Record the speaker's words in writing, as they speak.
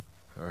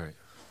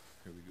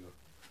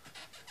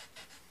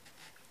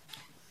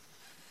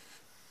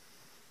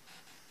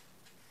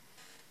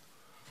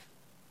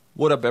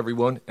What up,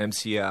 everyone?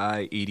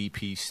 MCI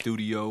ADP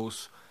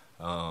Studios,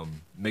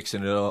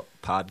 Mixing It Up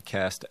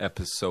podcast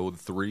episode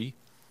 3.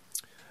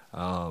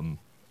 I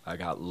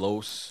got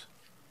Los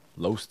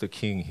the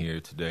King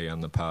here today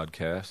on the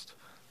podcast.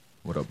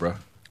 What up, bro?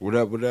 What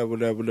up?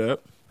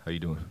 How you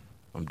doing?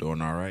 I'm doing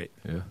all right.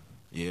 Yeah?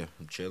 Yeah,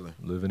 I'm chilling.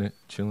 Living it?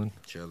 Chilling?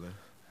 Chilling.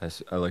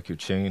 I like your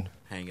chain.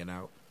 Hanging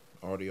out.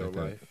 Audio Like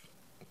that. life.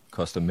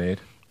 Custom made.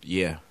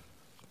 Yeah.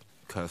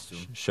 Custom.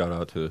 Shout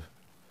out to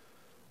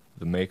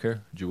the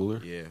maker,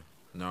 jeweler. Yeah.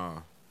 Nah.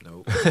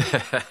 Nope.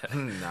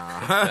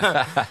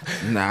 Nah.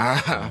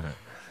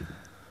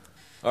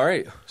 All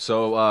right.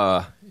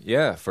 So,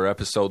 for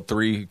episode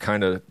 3,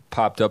 kind of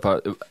popped up.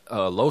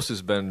 Los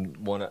has been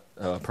one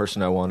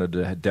person I wanted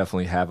to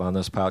definitely have on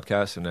this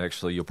podcast, and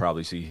actually you'll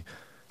probably see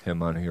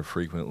him on here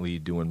frequently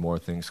doing more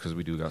things because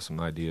we do got some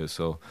ideas.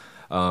 So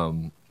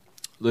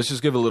let's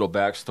just give a little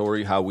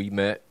backstory, how we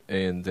met,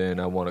 and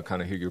then I want to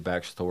kind of hear your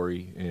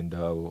backstory, and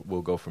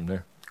we'll go from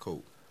there.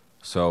 Cool.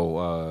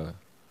 So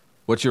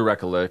what's your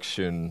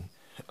recollection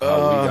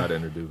how we got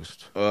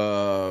introduced?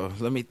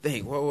 Let me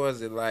think. What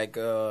was it like?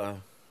 I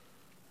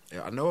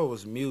know it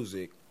was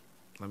music.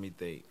 Let me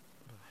think.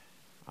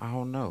 I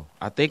don't know.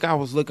 I think I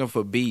was looking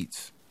for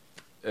beats.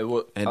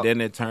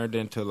 Then it turned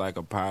into like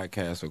a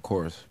podcast, of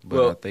course.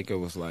 But I think it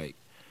was like,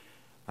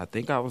 I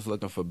think I was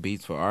looking for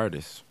beats for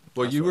artists.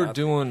 Well, you were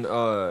doing.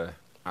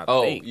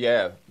 Think.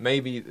 Yeah,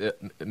 maybe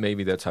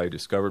that's how you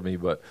discovered me.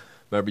 But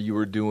remember, you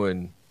were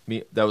doing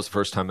me. That was the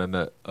first time I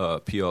met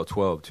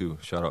PL12 too.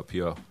 Shout out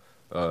PL.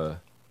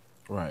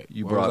 Right.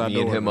 You brought me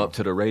and him up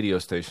to the radio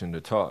station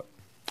to talk.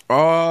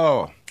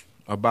 Oh,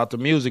 about the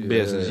music Yeah.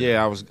 business.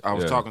 Yeah, I was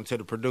Yeah. talking to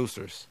the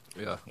producers.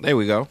 Yeah. There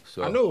we go.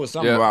 So, I knew it was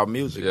something about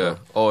music. Yeah.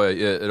 Oh,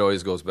 yeah. It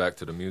always goes back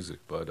to the music.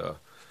 But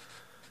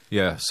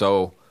yeah.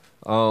 So,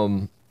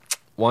 why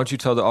don't you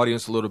tell the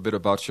audience a little bit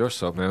about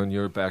yourself, man?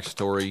 Your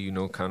backstory. You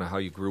know, kind of how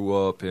you grew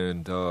up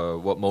and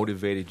what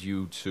motivated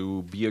you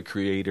to be a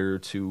creator,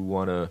 to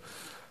want to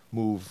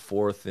move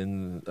forth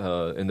in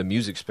the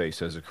music space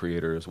as a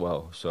creator as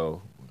well.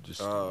 So,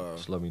 just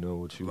let me know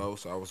what you.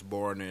 Close. I was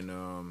born in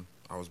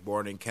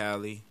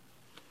Cali,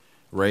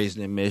 raised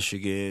in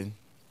Michigan.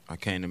 I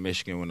came to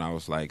Michigan when I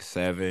was like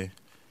 7.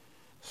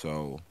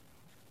 So,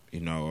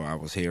 I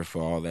was here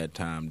for all that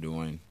time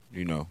doing,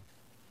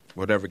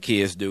 whatever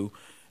kids do.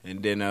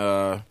 And then,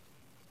 I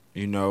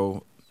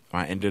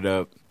ended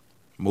up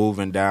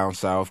moving down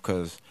south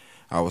because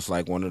I was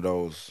like one of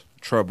those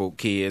troubled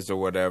kids or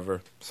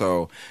whatever.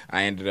 So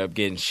I ended up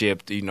getting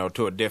shipped,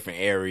 to a different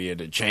area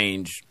to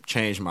change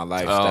my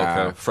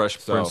lifestyle. Oh, okay.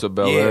 Fresh Prince of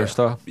Bel-Air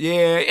stuff?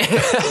 Yeah.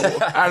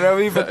 I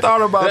never even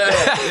thought about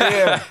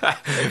that. Yeah.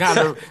 They kind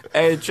of,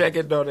 hey, check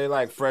it though. They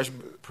like Fresh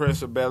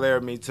Prince of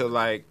Bel-Air me to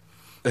like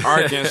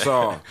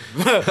Arkansas.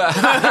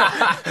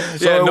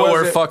 Yeah,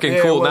 nowhere fucking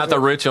cool. Not the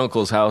rich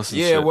uncle's house. And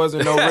shit. It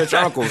wasn't no rich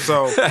uncle.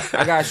 So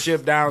I got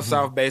shipped down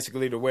south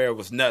basically to where it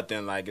was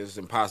nothing. Like it's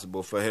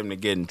impossible for him to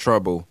get in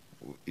trouble,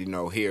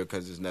 here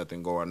because there's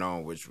nothing going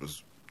on, which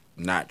was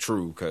not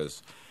true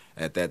because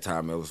at that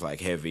time it was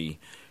like heavy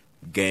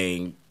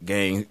gang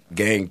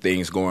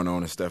things going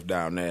on and stuff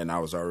down there, and I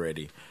was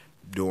already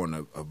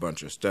doing a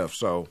bunch of stuff.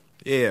 So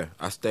yeah,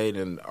 I stayed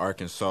in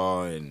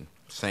Arkansas and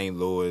St.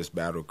 Louis,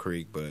 Battle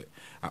Creek, but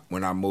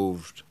when I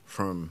moved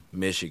from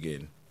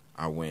Michigan,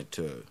 I went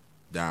to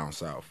down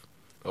south.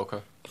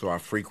 Okay. So I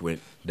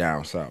frequent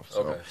down south.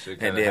 So. Okay. So you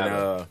and kinda then have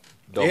a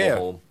double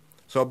home.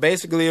 So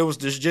basically it was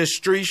just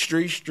streets,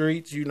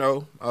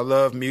 I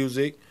love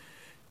music,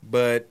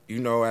 but,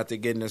 after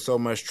getting in so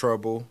much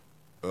trouble,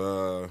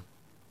 I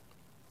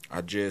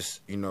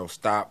just,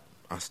 stopped.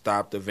 I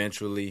stopped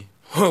eventually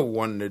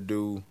wanting to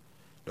do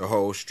the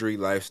whole street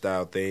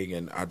lifestyle thing,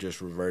 and I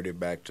just reverted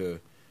back to,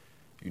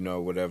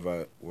 what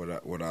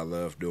I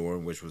love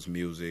doing, which was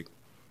music.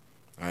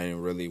 I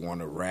didn't really want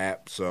to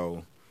rap,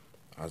 so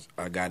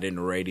I got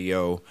into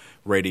radio.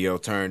 Radio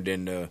turned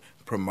into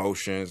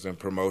promotions, and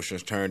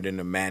promotions turned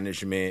into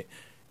management,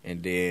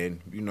 and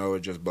then,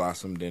 it just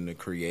blossomed into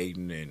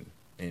creating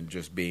and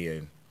just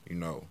being,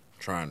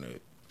 trying to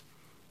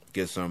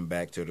get something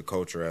back to the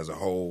culture as a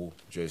whole,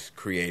 just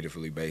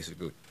creatively,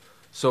 basically.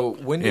 So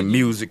when did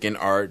music and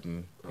art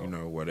and,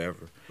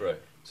 whatever. Right.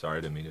 Sorry,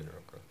 I didn't mean to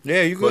interrupt. Bro.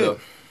 Yeah, you good.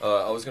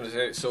 But, I was going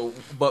to say,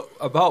 but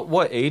about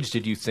what age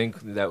did you think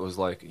that was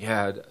like,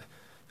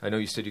 I know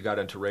you said you got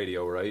into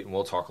radio, right? And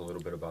we'll talk a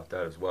little bit about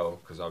that as well,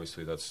 because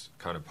obviously that's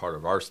kind of part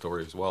of our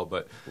story as well.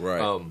 But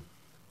right.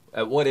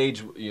 At what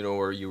age,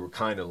 where you were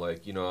kind of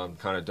like, I'm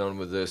kind of done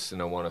with this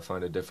and I want to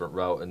find a different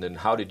route? And then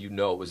how did you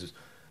know it was?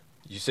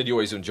 You said you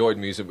always enjoyed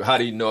music, but how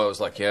do you know it was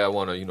like, I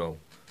want to, do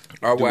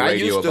radio I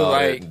used to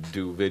about it and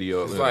do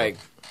video? It's like,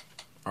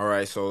 all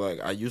right, so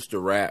like I used to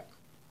rap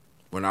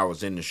when I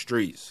was in the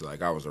streets.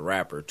 Like I was a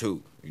rapper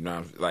too,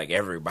 like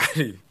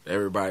everybody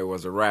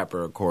was a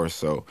rapper, of course.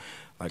 So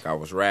like I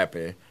was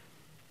rapping,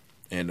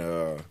 and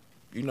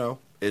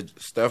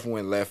stuff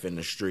went left in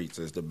the streets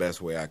is the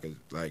best way I could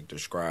like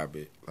describe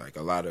it. Like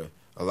a lot of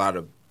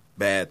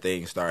bad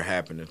things started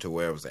happening to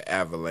where it was an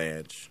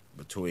avalanche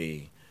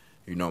between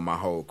you know, my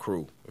whole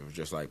crew. It was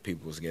just like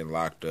people was getting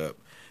locked up,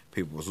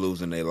 people was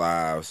losing their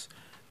lives.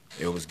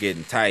 It was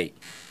getting tight.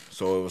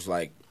 So it was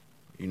like,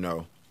 you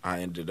know, I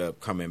ended up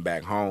coming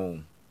back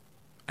home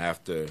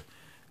after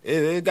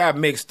it got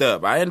mixed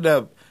up. I ended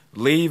up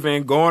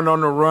leaving, going on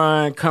the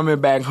run,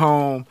 coming back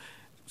home.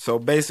 So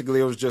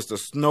basically it was just a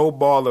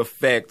snowball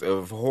effect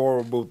of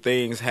horrible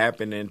things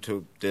happening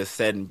to just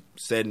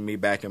setting me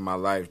back in my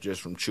life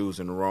just from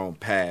choosing the wrong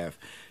path.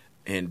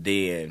 And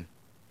then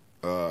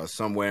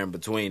somewhere in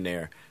between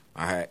there,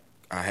 I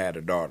had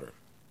a daughter.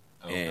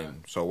 Okay.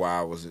 And so while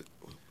I was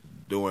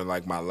doing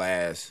like my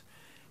last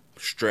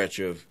stretch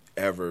of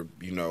ever,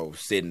 you know,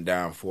 sitting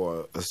down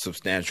for a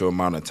substantial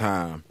amount of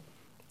time,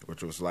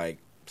 which was like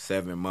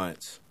 7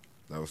 months.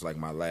 That was like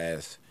my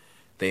last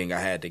thing I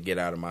had to get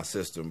out of my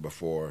system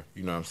before,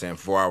 you know what I'm saying,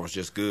 before I was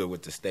just good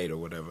with the state or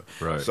whatever.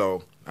 Right.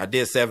 So I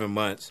did 7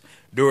 months.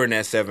 During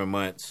that 7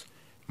 months,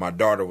 my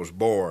daughter was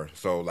born.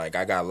 So, like,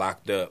 I got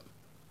locked up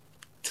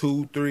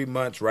 2-3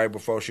 months right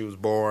before she was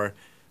born.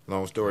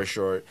 Long story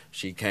short,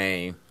 she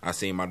came. I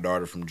seen my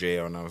daughter from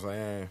jail, and I was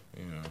like,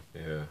 you know,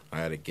 I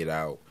had to get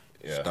out,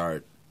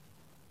 start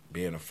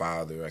being a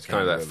father. It's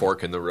kind of that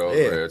fork in the road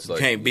where it's like,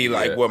 can't be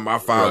like what my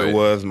father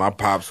was. My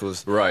pops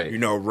was, right, you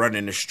know,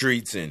 running the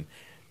streets and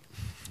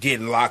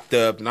getting locked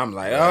up, and I'm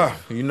like, oh,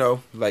 you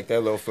know, like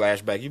that little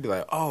flashback. You'd be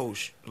like, oh,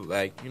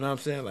 like, you know what I'm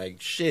saying?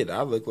 Like, shit,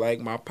 I look like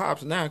my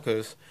pops now,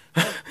 because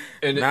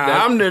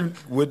now I'm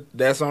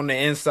that's on the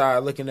inside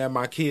looking at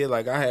my kid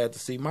like I had to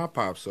see my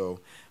pops, so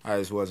I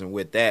just wasn't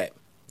with that.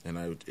 And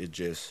it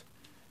just,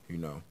 you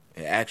know,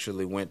 it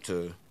actually went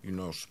to, you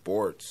know,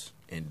 sports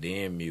and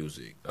then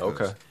music.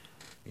 Okay.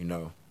 You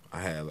know, I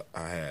have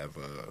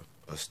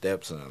a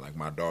stepson, like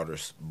my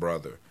daughter's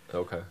brother.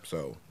 Okay.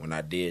 So when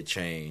I did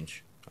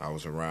change, I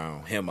was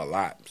around him a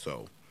lot.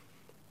 So,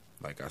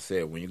 like I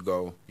said, when you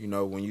go, you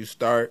know, when you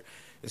start,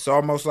 it's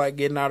almost like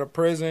getting out of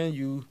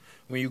prison.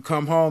 When you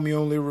come home, you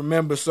only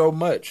remember so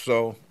much.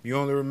 So you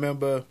only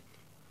remember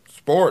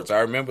sports.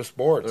 I remember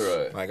sports.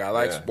 Right. Like, I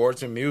like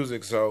sports and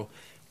music. So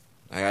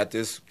I got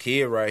this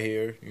kid right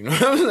here. You know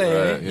what I'm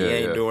saying? Right. He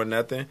ain't doing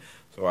nothing.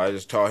 So I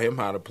just taught him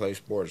how to play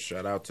sports.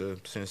 Shout out to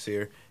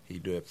Sincere. He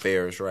do at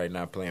Ferris right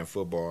now playing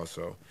football.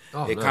 So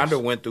it kind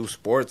of went through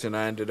sports, and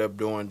I ended up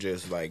doing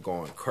just like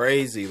going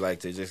crazy,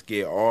 like to just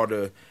get all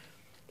the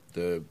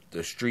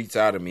streets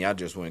out of me. I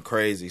just went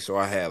crazy. So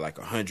I had like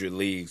 100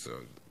 leagues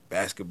of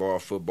basketball,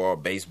 football,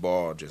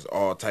 baseball, just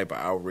all type of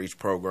outreach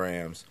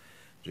programs.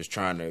 Just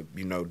trying to,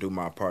 you know, do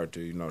my part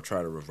to, you know,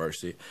 try to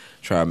reverse it.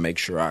 Try to make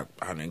sure I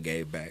done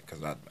gave back,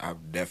 because I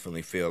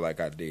definitely feel like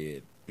I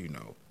did, you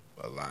know,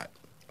 a lot.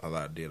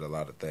 Did a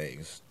lot of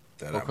things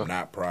that I'm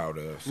not proud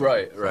of. So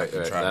right.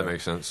 That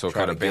makes sense. So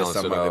kind of balance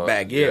some it of out. it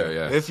back.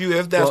 Yeah.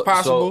 If that's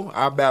possible,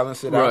 I'll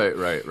balance it out.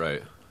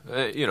 Right.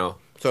 You know.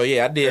 So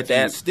yeah, I did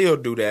that. Still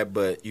do that,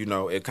 but you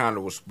know, it kind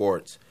of was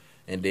sports.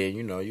 And then,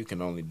 you know, you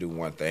can only do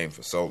one thing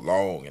for so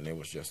long, and it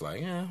was just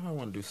like, I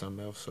want to do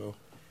something else. So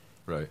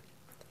right.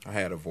 I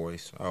had a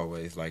voice. I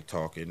always liked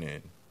talking,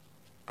 and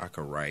I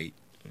could write.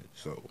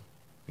 So,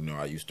 you know,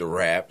 I used to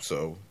rap.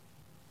 So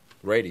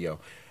radio.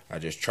 I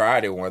just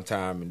tried it one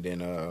time, and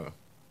then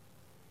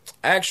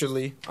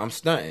actually, I'm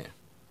stunting.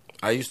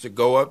 I used to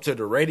go up to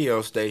the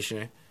radio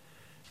station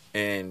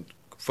and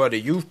for the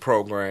youth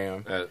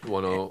program at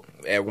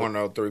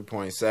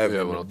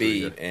 103.7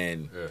 Beat,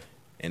 and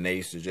they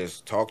used to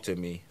just talk to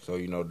me. So,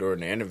 you know,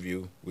 during the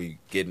interview, we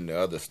get into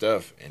other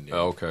stuff, and then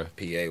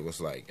PA was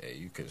like, "Hey,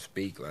 you can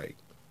speak," like,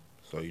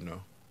 so, you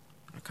know,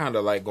 I kind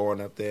of like going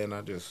up there, and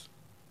I just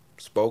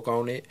spoke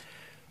on it.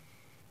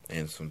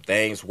 And some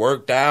things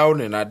worked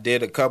out, and I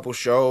did a couple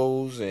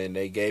shows, and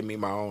they gave me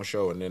my own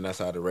show, and then that's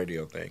how the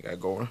radio thing got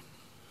going.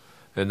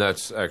 And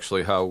that's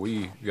actually how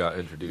we got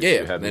introduced. Yeah,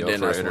 you had me and up then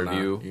for that's an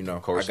interview. when I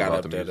course, got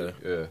about up the there.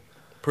 music.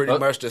 Pretty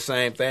much the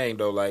same thing,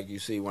 though. Like, you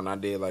see, when I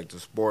did, like, the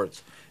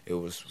sports, it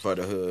was for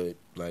the hood.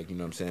 Like, you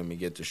know what I'm saying? Me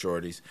get the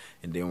shorties.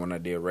 And then when I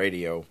did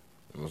radio,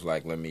 it was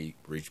like, let me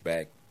reach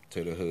back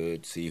to the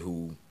hood, see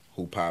who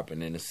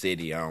popping in the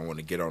city. I don't want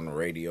to get on the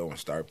radio and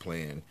start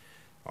playing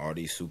all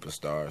these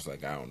superstars.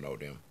 Like, I don't know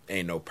them.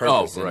 Ain't no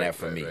purpose in that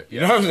for me. Right.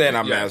 You know what I'm saying?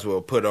 I might as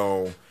well put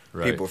on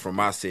people from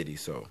my city.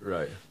 So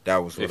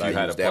that was what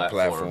I used, that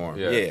platform.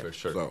 Yeah, for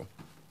sure. So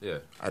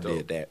I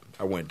did that.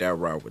 I went that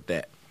route with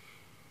that.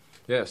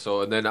 Yeah,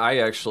 so and then I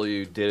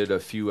actually did a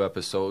few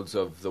episodes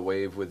of The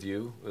Wave with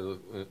you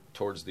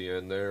towards the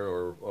end there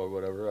or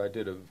whatever. I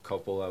did a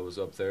couple. I was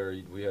up there.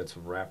 We had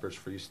some rappers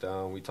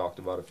freestyle. And we talked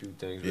about a few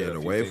things. Yeah, The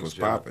Wave was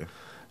popping.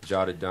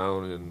 Jotted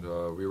down, and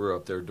we were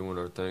up there doing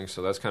our thing.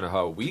 So that's kind of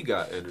how we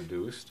got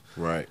introduced.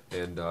 Right.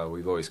 And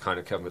we've always kind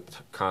of kept in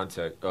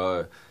contact.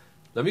 Let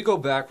me go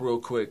back real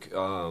quick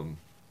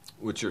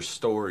with your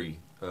story,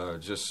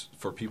 just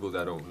for people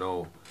that don't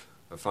know.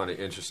 I find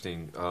it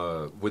interesting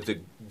with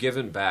the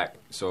giving back.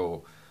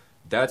 So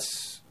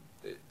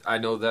I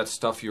know that's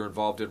stuff you're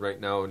involved in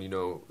right now, and you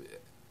know,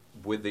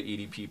 with the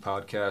EDP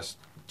podcast,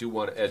 do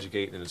want to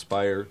educate and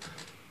inspire.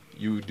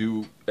 you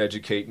do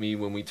educate me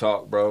when we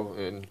talk, bro,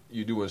 and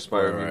you do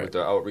inspire me Right. with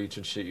the outreach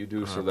and shit you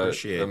do. So that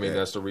appreciate I mean, that.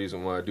 that's the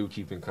reason why I do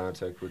keep in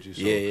contact with you.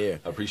 So Yeah.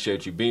 I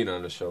appreciate you being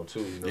on the show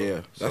too. You know?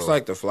 Yeah, that's So-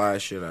 like the fly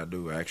shit I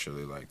do.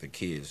 Actually, like the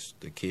kids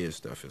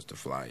stuff is the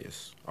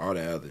flyest. All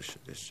the other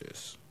shit is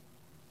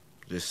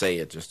just say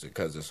it just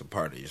because it's a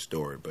part of your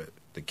story. But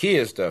the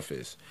kids stuff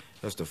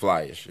that's the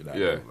flyest shit I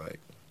Yeah. do. Like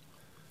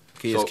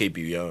kids So- keep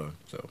you young.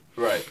 So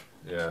Right.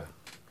 Yeah.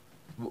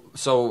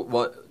 So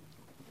what?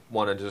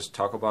 Want to just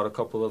talk about a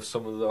couple of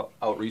some of the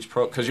outreach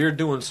because you're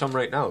doing some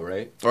right now,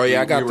 right? Oh,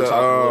 yeah, I got we were the,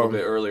 talking a little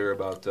bit earlier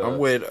about I'm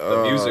with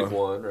the music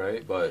one,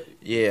 right? But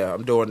yeah,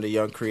 I'm doing the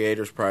Young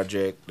Creators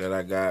Project that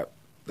I got.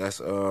 That's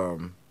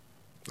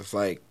it's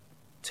like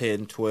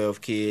 10,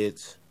 12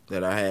 kids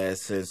that I had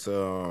since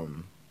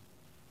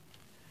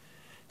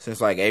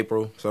like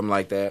April, something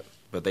like that.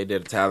 But they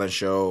did a talent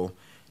show.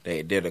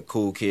 They did a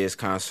Cool Kids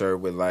concert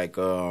with like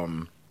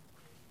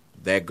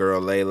that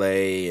girl Lele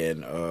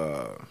and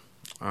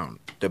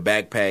the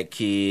Backpack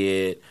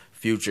Kid,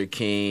 Future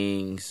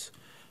Kings,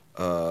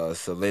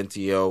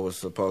 Silentio was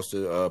supposed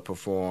to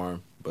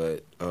perform,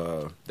 but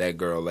that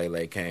girl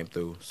Lele came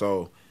through.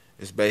 So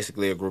it's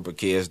basically a group of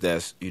kids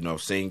that's,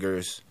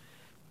 singers,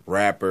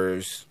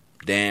 rappers,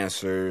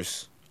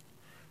 dancers.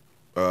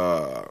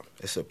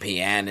 It's a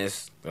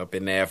pianist up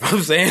in there, if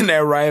I'm saying that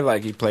right.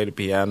 Like he played the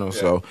piano. Yeah.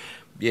 So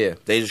yeah,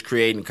 they just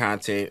creating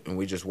content and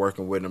we just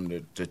working with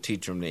them to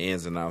teach them the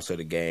ins and outs of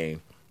the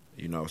game,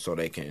 so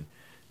they can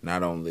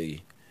not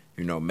only,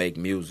 make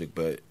music,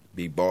 but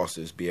be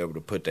bosses, be able to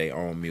put their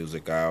own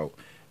music out,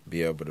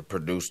 be able to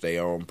produce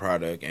their own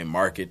product and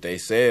market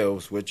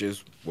themselves, which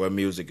is where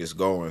music is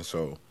going.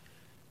 So,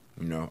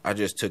 I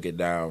just took it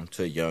down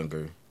to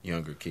younger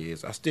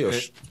kids. I still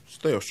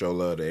show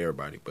love to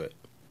everybody, but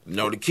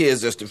the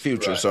kids that's the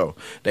future, Right. so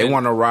they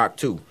want to rock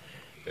too.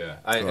 yeah,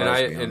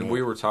 So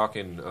we were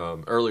talking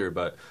earlier,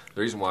 but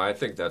the reason why I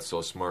think that's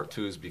so smart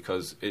too is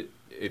because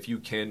if you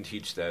can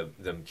teach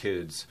them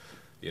kids,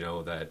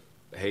 that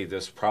hey,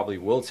 this probably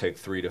will take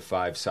 3 to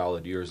 5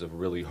 solid years of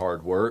really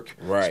hard work,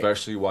 Right.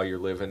 especially while you're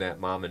living at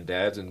mom and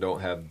dad's and don't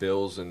have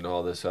bills and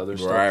all this other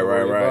stuff Right, to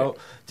worry right. about.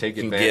 Take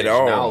You can advantage get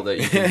on. now that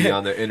you can be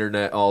on the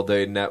internet all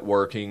day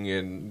networking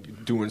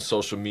and doing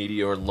social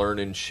media and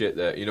learning shit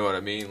that, you know what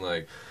I mean?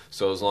 Like,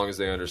 so as long as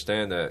they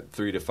understand that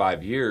 3 to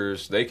 5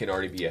 years, they can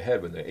already be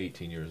ahead when they're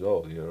 18 years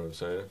old, you know what I'm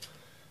saying?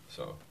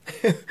 So,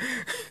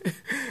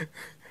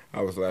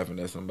 I was laughing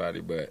at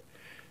somebody, but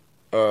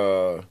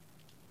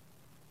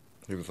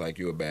he was like,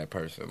 "You a bad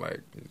person."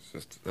 Like, it's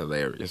just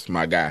hilarious.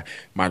 My guy,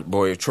 my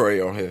boy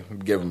Troy on here,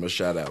 give him a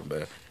shout out,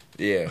 but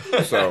yeah.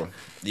 So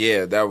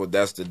yeah,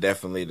 that's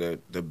definitely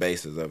the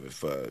basis of it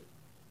for,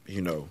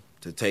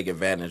 to take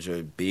advantage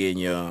of being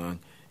young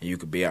and you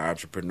could be an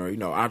entrepreneur.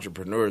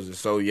 Entrepreneurs are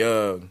so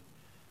young.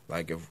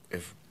 Like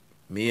if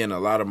me and a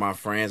lot of my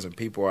friends and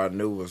people I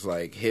knew was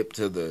like hip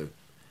to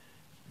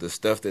the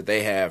stuff that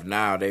they have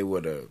now, they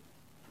would have.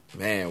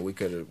 Man, we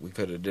could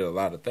have did a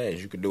lot of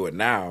things. You could do it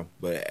now,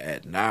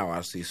 but now I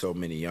see so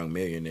many young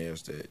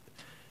millionaires that,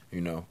 I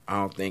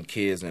don't think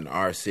kids in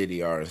our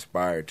city are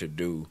inspired to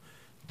do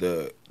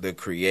the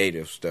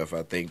creative stuff.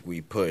 I think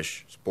we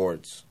push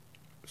sports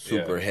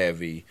super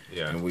heavy,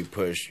 and we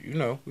push.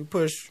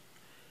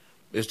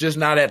 It's just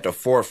not at the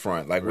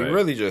forefront. Like we Right.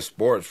 really just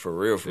sports for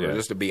real. Yeah.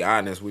 Just to be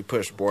honest, we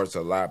push sports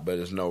a lot, but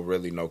there's no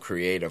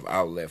creative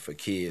outlet for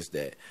kids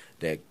that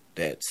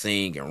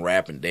sing and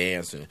rap and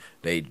dance, and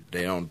they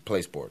don't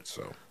play sports.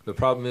 So the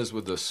problem is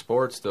with the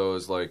sports, though,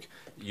 is like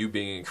you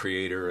being a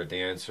creator, a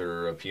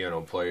dancer, a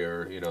piano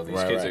player, these Right, kids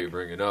right. that you're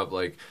bringing up,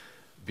 like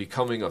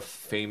becoming a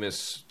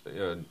famous,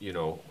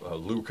 a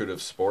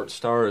lucrative sports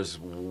star is,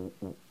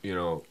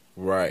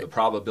 right, the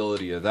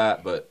probability of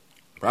that, but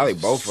probably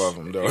both of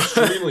them though.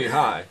 extremely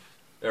high,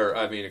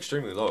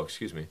 extremely low,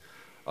 excuse me.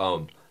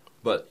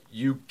 But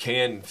you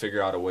can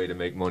figure out a way to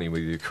make money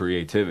with your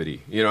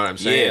creativity. You know what I'm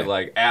saying? Yeah.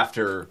 Like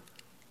after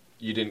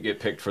you didn't get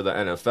picked for the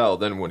NFL,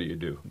 then what do you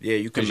do? Yeah,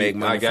 you can 'Cause make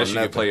money. I guess from you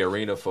nothing. could play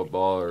arena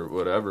football or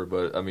whatever,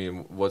 but I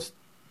mean,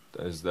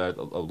 is that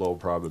a low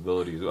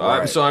probability?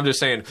 Right. So I'm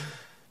just saying,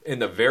 in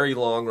the very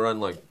long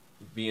run, like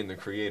being the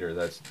creator,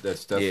 that's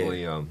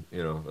definitely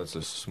that's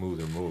a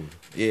smoother move.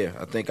 Yeah,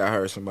 I think I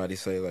heard somebody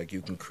say like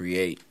you can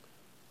create,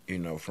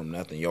 from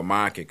nothing. Your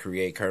mind can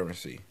create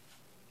currency.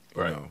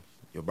 Right.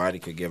 Your body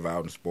could give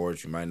out in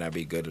sports. You might not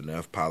be good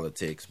enough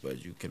politics,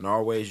 but you can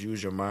always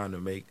use your mind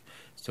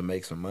to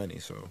make some money.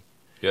 So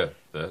Yeah,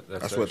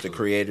 that's what the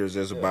creators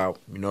is about.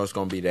 It's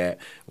going to be that.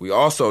 We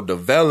also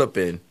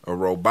developing a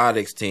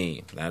robotics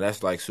team. Now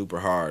that's like super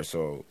hard,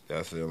 so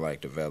that's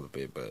like develop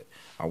it. But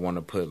I want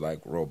to put like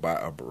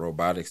a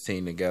robotics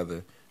team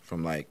together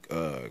from like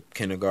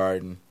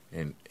kindergarten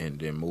and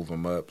then move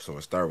them up. So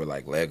it start with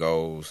like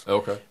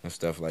Legos, and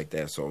stuff like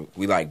that. So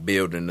we like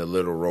building the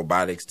little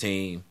robotics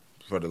team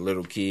for the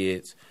little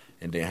kids,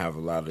 and then have a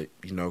lot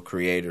of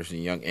creators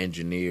and young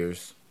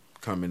engineers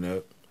coming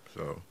up.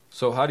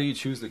 So how do you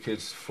choose the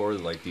kids for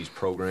like these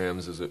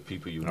programs? Is it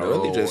people you know? I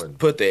really just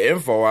put the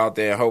info out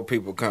there and hope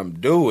people come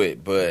do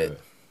it. But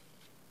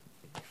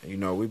you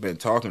know, we've been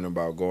talking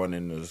about going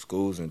into the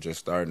schools and just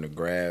starting to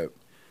grab,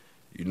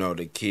 you know,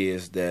 the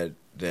kids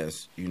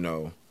that's, you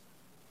know,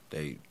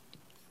 they,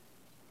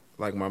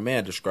 like my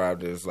man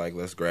described it as like,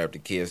 let's grab the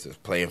kids that's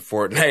playing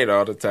Fortnite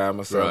all the time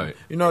or something. Right.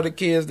 You know, the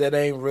kids that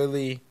ain't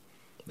really,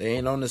 they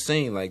ain't on the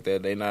scene like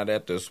that. They not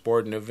at the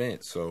sporting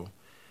events. So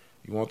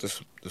you want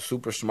the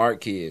super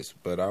smart kids.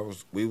 But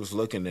we was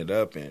looking it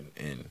up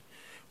and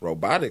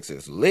robotics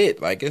is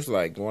lit. Like, it's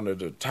like one of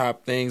the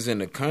top things in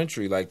the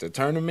country. Like, the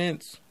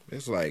tournaments,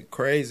 it's like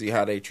crazy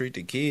how they treat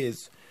the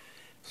kids.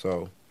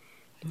 So,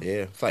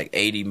 yeah, it's like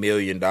 $80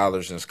 million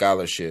in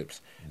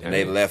scholarships. Dang. And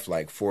they left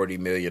like $40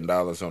 million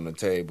on the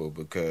table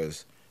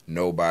because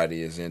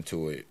nobody is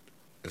into it.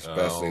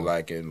 Especially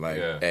like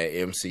at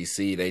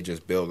MCC, they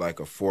just built like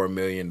a $4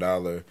 million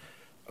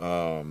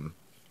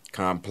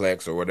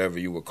complex or whatever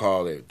you would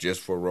call it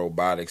just for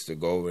robotics to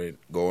go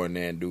in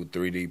there and do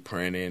 3D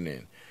printing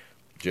and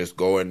just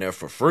go in there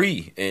for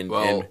free, and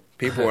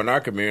people in our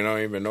community don't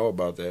even know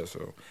about that.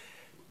 So,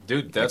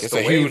 dude, that's like, the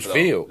it's a wave, huge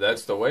field.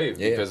 That's the wave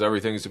because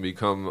everything's to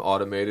become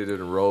automated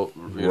and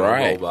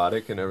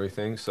robotic and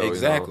everything. So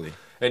exactly. You know,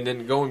 and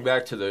then going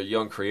back to the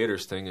young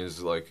creators thing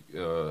is like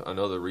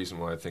another reason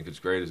why I think it's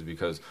great is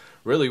because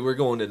really we're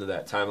going into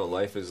that time of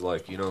life is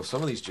like, you know,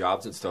 some of these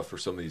jobs and stuff for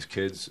some of these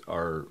kids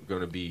are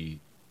going to be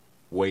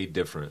way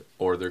different,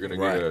 or they're going to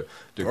get a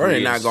degree, or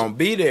they're not going to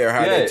be there.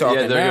 How they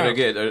talking?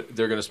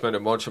 They're going to spend a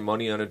bunch of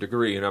money on a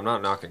degree, and I'm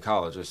not knocking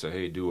college. I say,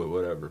 hey, do it,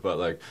 whatever. But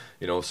like,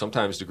 you know,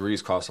 sometimes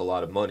degrees cost a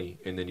lot of money,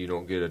 and then you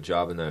don't get a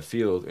job in that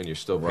field, and you're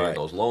still paying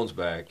those loans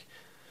back.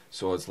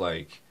 So it's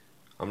like,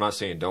 I'm not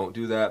saying don't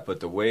do that, but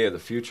the way of the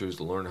future is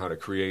to learn how to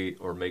create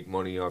or make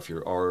money off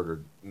your art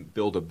or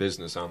build a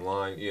business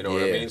online. You know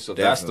what I mean? So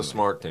that's the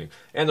smart thing.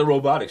 And the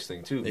robotics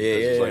thing, too.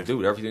 Because it's like,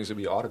 dude, everything's going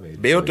to be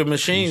automated. Build the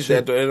machines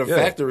that the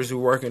factories who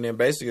working in.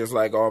 Basically, it's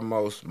like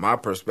almost, my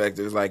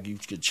perspective is like you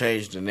could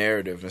change the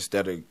narrative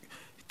instead of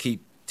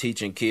keep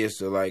teaching kids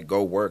to like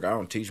go work. I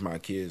don't teach my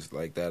kids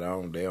like that.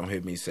 They don't hear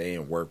me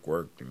saying work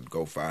and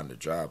go find a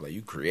job. Like,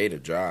 you create a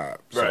job.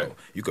 So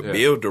you can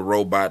build the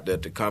robot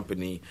that the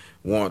company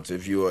wants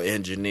if you're an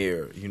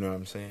engineer. You know what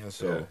I'm saying?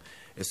 So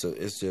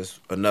it's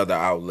just another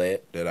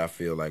outlet that I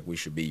feel like we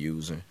should be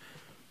using.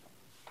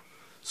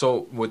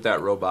 So with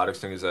that robotics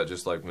thing, is that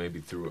just like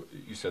maybe through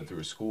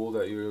a school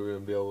that you're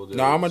going to be able to?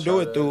 No, I'm gonna do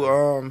it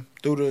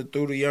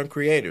through the young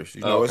creators.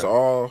 You know,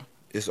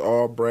 it's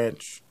all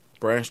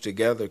branched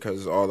together because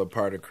it's all a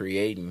part of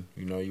creating.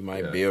 You know, you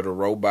might build a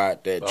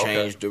robot that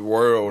changed the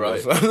world or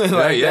something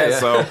like that.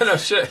 So no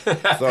shit.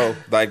 So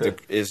like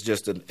it's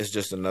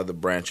just another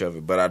branch of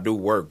it. But I do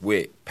work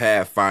with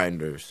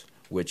Pathfinders,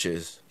 which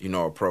is, you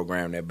know, a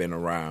program that's been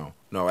around.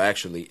 No,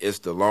 actually, it's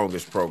the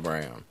longest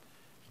program,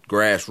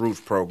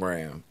 grassroots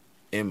program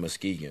in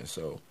Muskegon.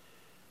 So,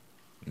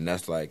 and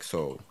that's like,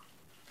 so,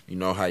 you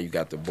know how you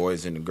got the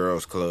Boys and the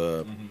Girls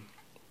Club. Mm-hmm.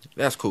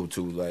 That's cool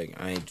too. Like,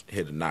 I ain't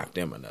here to knock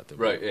them or nothing.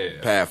 Right,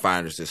 yeah.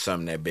 Pathfinders is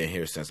something that been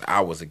here since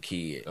I was a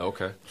kid.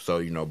 Okay. So,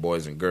 you know,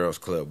 Boys and Girls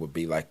Club would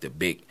be like the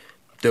big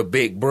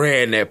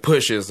brand that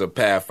pushes the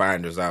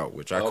Pathfinders out,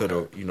 which I could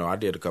have, you know, I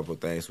did a couple of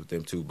things with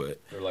them too,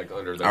 but they're like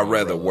under the I'd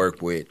rather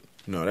work with,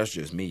 you know, that's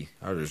just me.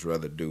 I'd just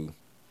rather do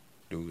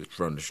it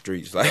from the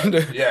streets. Like,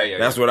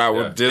 that's what I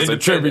would just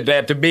attribute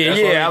that to be.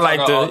 I like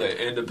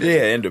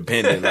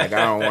independent. Like,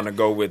 I don't want to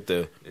go with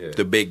the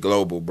big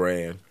global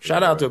brand.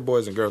 Shout out to the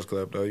Boys and Girls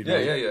Club, though. You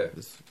know,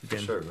 for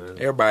sure, man.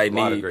 Everybody a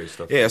lot of great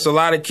stuff. Yeah, it's a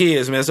lot of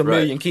kids, man. It's a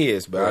million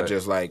kids, but I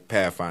just like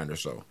Pathfinder,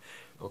 so.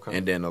 Okay.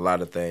 And then a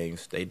lot of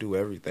things, they do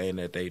everything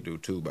that they do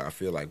too, but I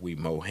feel like we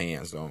more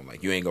hands-on.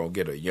 Like, you ain't going to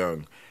get a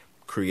young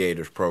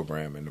creators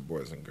program in the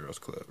Boys and Girls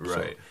Club. Right.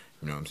 So,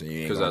 you know what I'm saying? You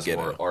ain't going to get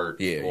more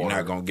art. Yeah, you're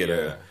not going to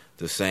get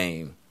the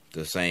same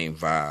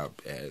vibe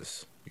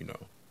as, you know,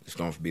 it's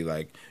going to be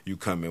like you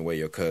come in where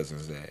your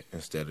cousin's at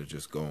instead of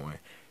just going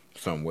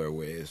somewhere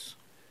where it's,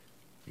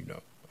 you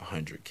know,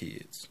 100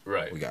 kids.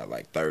 Right. We got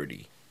like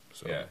 30.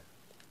 So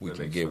we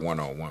can get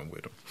one-on-one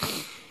with them.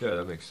 Yeah,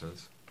 that makes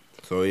sense.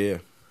 So, yeah.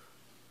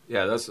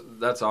 Yeah,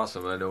 that's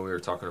awesome. I know we were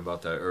talking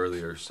about that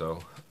earlier. So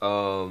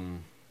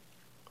come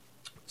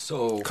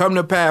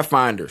to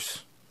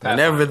Pathfinders.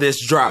 Whenever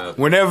this drop,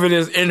 whenever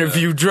this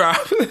interview drop.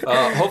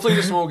 Hopefully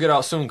this one will get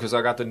out soon because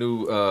I got the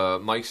new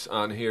mics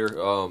on here.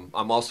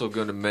 I'm also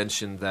going to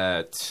mention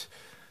that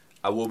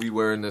I will be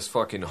wearing this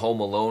fucking Home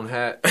Alone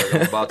hat. Like,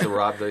 I'm about to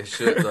rob that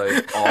shit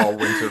like all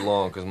winter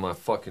long because my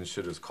fucking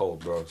shit is cold,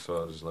 bro. So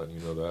I'm just letting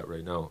you know that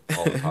right now.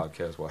 All the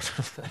podcast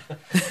watchers.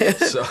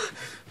 So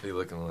be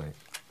looking like,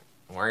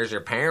 where's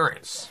your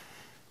parents?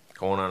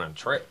 Going on a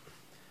trip.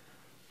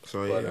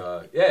 So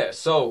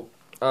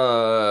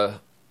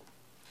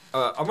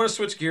I'm going to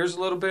switch gears a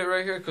little bit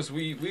right here because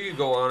we could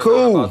go on and cool.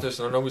 on about this.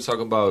 And I know we're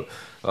talking about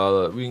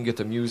we can get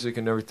the music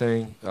and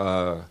everything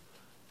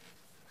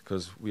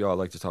because we all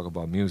like to talk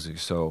about music.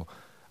 So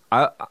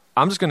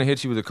I'm just going to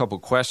hit you with a couple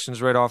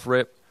questions right off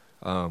rip.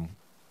 I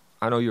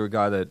know you're a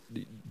guy that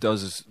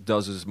does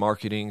his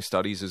marketing,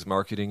 studies his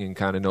marketing, and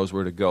kind of knows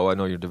where to go. I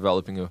know you're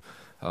developing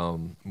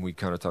we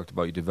kind of talked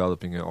about you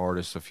developing an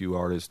artist, a few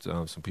artists,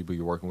 some people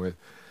you're working with.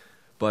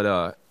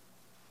 But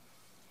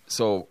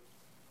so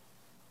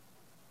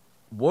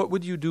what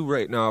would you do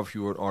right now if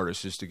you were an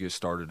artist just to get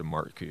started to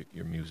market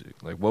your music?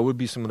 Like, what would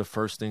be some of the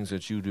first things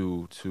that you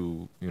do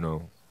to, you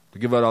know, to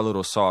give out our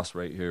little sauce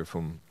right here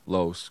from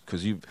Los?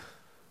 Because you've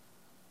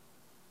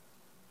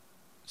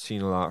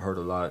seen a lot, heard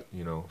a lot,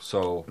 you know.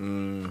 So,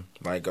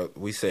 like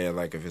we saying,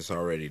 like if it's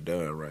already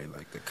done, right?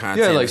 Like the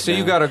content. yeah, like is say you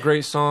done. got a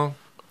great song.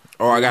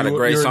 Or I got a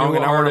great You're song new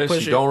and I want to artist,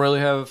 push you it. don't really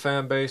have a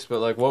fan base,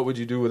 but like, what would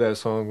you do with that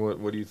song?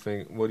 What do you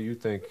think? What do you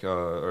think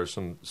are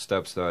some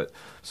steps that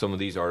some of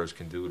these artists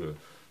can do to,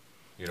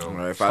 you know,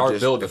 Right, start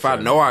building? if I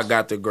know I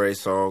got the great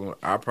song,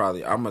 I'm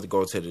gonna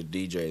go to the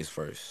DJs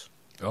first.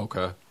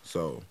 Okay.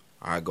 So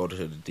I go to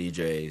the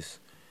DJs,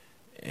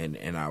 and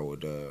I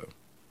would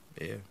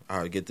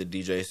I would get the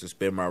DJs to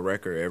spin my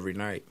record every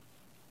night.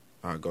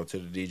 I go to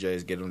the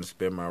DJs, get them to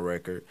spin my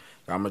record.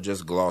 I'm gonna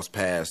just gloss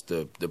past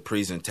the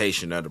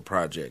presentation of the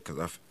project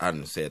because I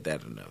didn't said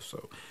that enough.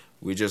 So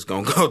we just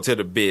gonna go to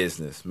the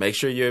business. Make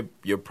sure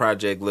your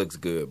project looks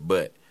good,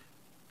 but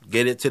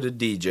get it to the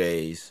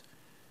DJs,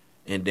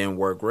 and then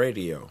work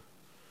radio.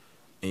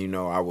 And you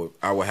know, I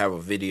would have a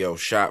video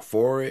shot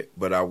for it,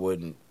 but I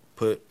wouldn't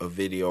put a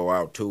video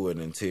out to it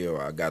until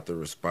I got the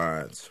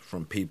response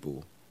from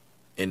people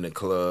in the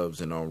clubs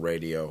and on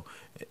radio,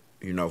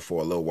 you know,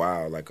 for a little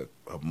while, like a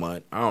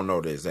month. I don't know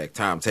the exact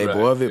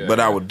timetable of it, but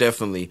I would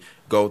definitely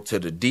go to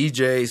the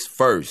DJs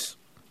first.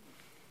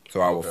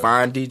 So I would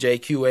find DJ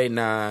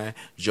QA9,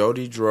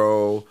 Jody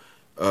Dro,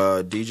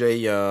 DJ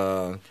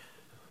Young,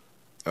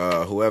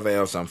 whoever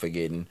else I'm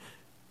forgetting,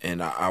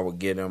 and I would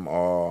get them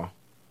all.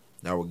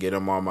 I would get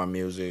them all my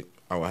music.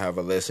 I would have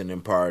a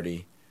listening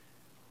party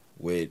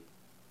with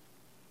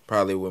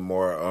probably with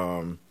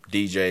more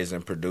DJs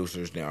and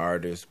producers than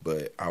artists,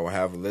 but I would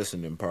have a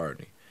listening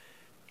party.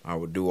 I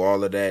would do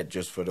all of that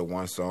just for the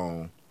one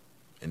song,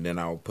 and then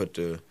I would put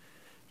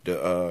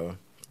the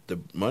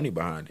money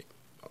behind it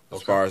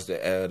as far as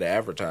the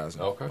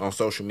advertising on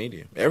social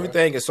media.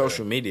 Everything is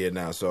social media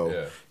now,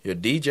 so your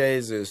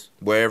DJs is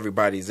where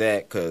everybody's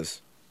at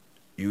because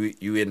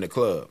you in the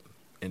club,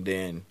 and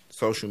then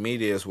social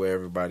media is where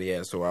everybody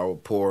at. So I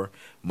would pour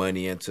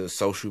money into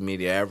social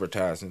media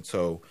advertising.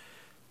 So,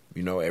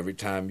 you know, every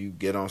time you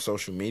get on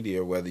social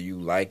media, whether you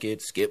like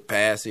it, skip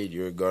past it,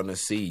 you're gonna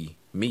see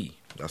me.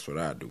 That's what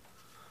I do.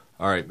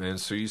 All right, man.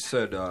 So you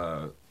said,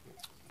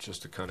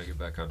 just to kind of get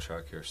back on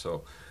track here,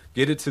 so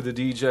get it to the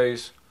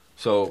DJs.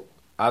 So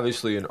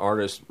obviously an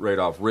artist right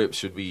off rip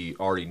should be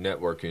already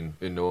networking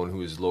and knowing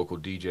who his local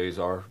DJs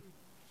are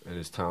in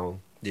his town,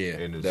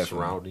 in his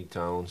surrounding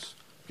towns,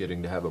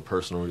 getting to have a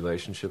personal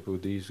relationship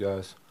with these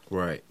guys.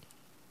 Right.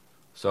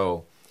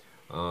 So,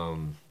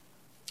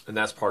 and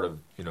that's part of,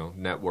 you know,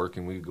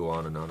 networking. We go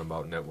on and on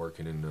about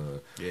networking and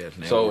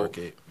network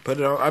it. Put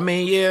it on. I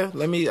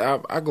mean,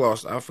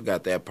 I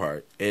forgot that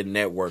part. It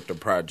networked the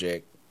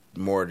project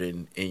more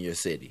than in your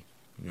city.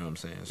 You know what I'm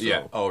saying? So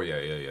yeah. Oh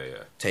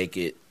yeah. Take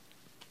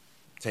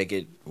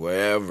it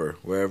wherever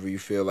you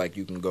feel like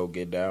you can go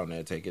get down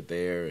there. Take it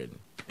there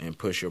and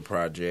push your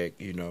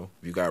project. You know,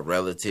 if you got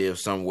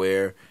relatives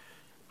somewhere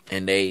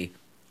and they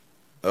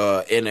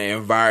in an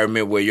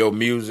environment where your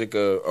music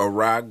a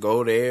rock,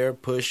 go there,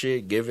 push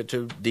it, give it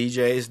to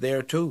DJs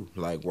there too.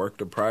 Like, work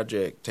the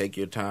project, take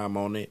your time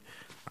on it.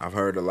 I've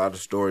heard a lot of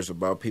stories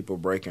about people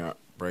breaking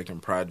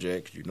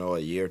projects, you know, a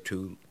year,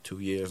 2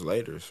 years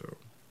later. So,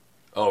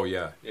 oh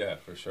yeah,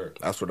 for sure.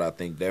 That's what I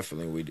think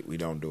definitely we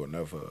don't do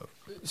enough of.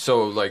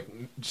 So, like,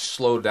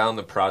 slow down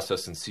the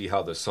process and see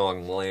how the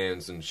song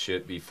lands and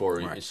shit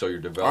before so you're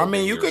developing. I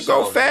mean, you could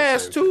go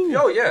fast too.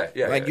 Oh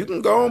yeah. Like, you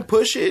can go and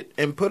push it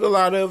and put a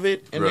lot of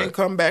it and then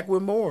come back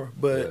with more.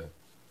 But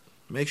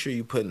make sure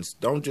you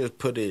don't just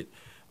put it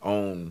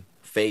on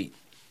fate.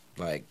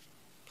 Like,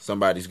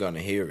 somebody's gonna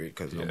hear it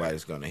because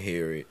nobody's gonna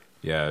hear it.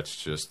 Yeah,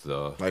 it's just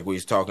like we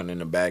was talking in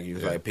the back. You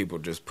was like, people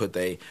just put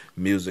their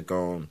music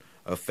on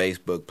a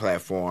Facebook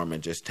platform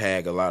and just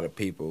tag a lot of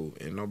people,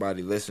 and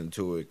nobody listen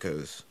to it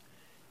because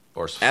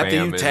after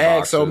you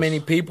tag so many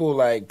people,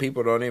 like,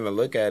 people don't even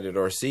look at it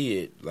or see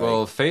it. Like,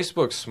 well,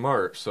 Facebook's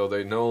smart, so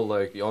they know,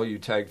 like, you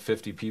tagged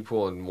 50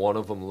 people and one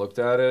of them looked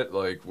at it.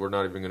 Like, we're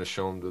not even going to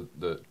show them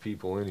the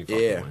people any fucking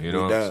way, you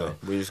know. So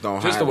we just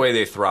gonna just the way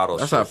they throttle.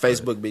 That's how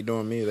Facebook be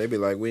doing me. They be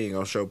like, we ain't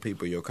gonna show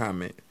people your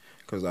comment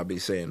because I be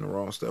saying the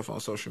wrong stuff on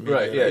social media.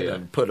 Right? Yeah.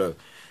 Put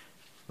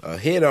a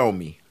hit on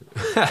me.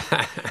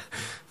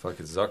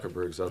 Fucking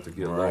Zuckerberg's out to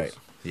get right.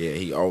 Yeah,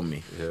 he owe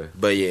me. Yeah,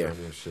 but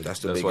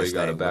that's why you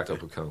got a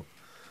backup account.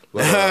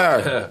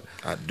 But,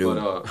 I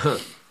do.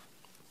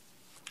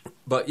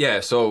 But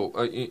yeah,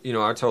 so you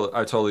know, I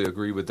totally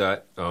agree with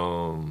that.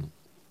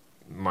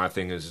 My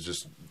thing is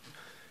just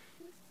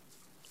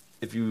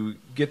if you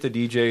get the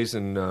DJs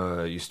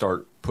and you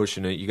start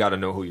pushing it, you got to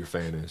know who your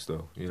fan is,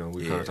 though. You know,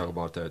 we kind of talk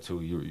about that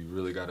too. You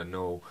really got to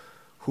know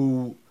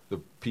who the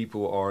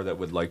people are that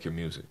would like your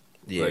music.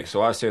 Yeah. Like,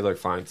 so I say, like,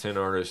 find 10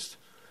 artists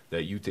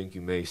that you think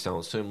you may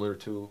sound similar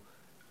to,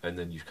 and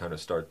then you kind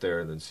of start there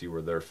and then see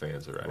where their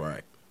fans are at.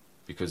 Right.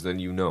 Because then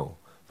you know.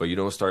 but you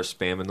don't start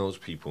spamming those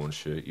people and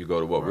shit. You go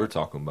to what we're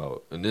talking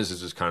about. And this is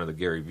just kind of the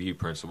Gary Vee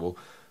principle.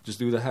 Just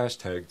do the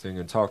hashtag thing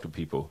and talk to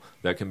people.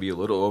 That can be a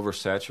little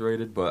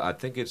oversaturated, but I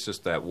think it's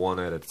just that one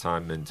at a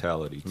time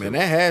mentality, too. Man,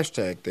 that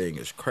hashtag thing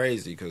is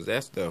crazy because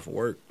that stuff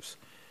works.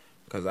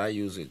 Because I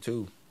use it,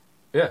 too.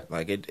 Yeah.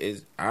 Like, it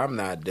is. I'm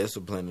not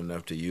disciplined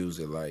enough to use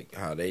it like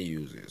how they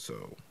use it,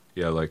 so...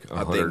 Yeah, like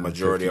I think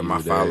majority of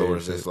my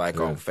followers is like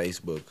yeah. on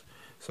Facebook,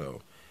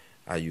 so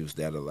I use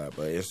that a lot.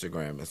 But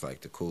Instagram is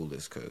like the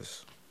coolest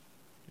because,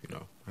 you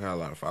know, I got a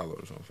lot of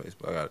followers on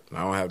Facebook. I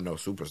don't have no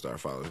superstar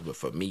followers, but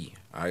for me,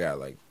 I got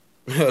like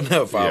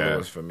enough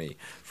followers for me.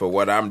 For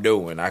what I'm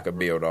doing, I could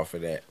build off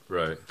of that.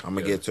 Right. I'm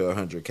gonna get to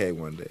 100K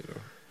one day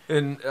though.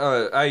 And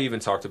I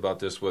even talked about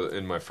this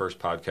in my first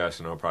podcast,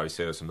 and I'll probably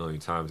say this a million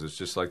times. It's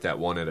just like that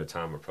one at a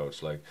time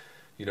approach. Like,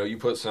 you know, you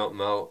put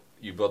something out.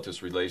 You built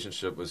this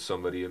relationship with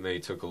somebody. It may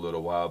took a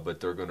little while, but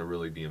they're going to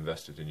really be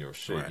invested in your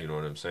shit. Right. You know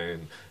what I'm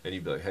saying? And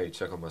you'd be like, hey,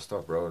 check out my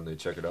stuff, bro. And they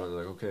check it out. And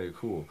they're like, okay,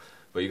 cool.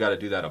 But you got to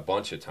do that a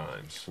bunch of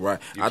times. Right.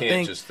 You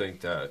can't just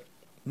think that.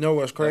 You know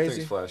what's crazy? That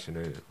thing's flashing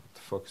in. What the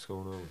fuck is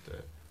going on with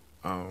that?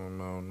 I don't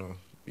know.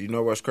 You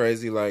know what's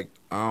crazy? Like,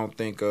 I don't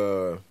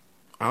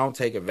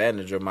take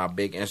advantage of my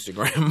big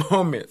Instagram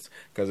moments.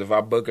 Because if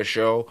I book a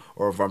show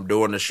or if I'm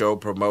doing a show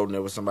promoting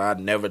it with somebody,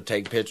 I never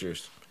take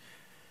pictures.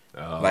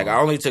 Like, I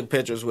only took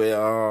pictures with,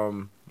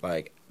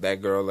 like,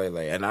 that girl, Lele.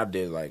 And I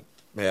did, like,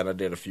 man, I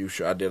did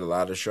a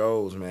lot of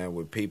shows, man,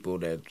 with people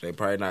that they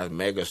probably not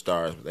mega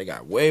stars, but they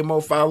got way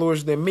more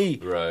followers than me.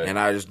 Right. And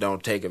I just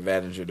don't take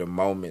advantage of the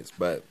moments.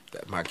 But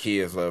my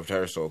kids loved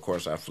her, so, of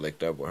course, I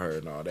flicked up with her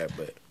and all that.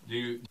 But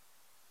I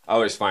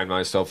always find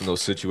myself in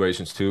those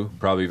situations, too.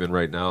 Probably even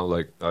right now.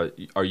 Like,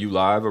 are you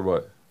live or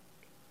what?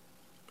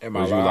 Am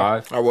I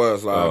live? I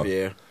was live,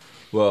 yeah.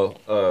 Well,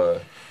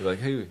 you're like,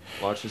 hey,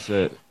 watch this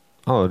at...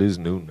 Oh, it is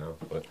noon now.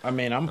 But I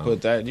mean, I'm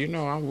put that. You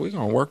know, we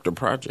gonna work the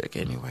project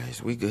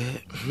anyways. We good.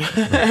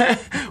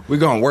 We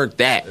gonna work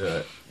that.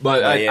 Yeah.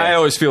 But I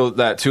always feel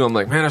that too. I'm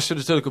like, man, I should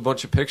have took a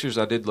bunch of pictures.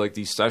 I did like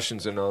these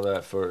sessions and all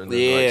that for. And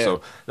then, like,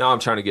 so now I'm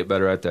trying to get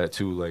better at that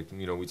too. Like,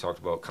 you know, we talked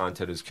about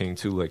content is king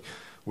too. Like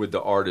with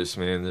the artists,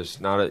 man, there's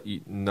not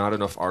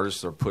enough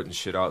artists are putting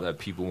shit out that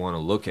people want to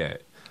look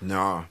at.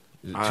 No.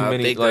 Too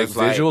many like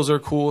visuals are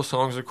cool,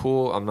 songs are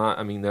cool.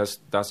 I mean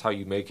that's how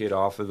you make it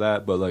off of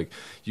that. But like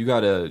you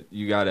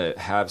gotta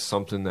have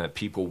something that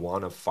people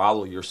want to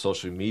follow your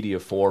social media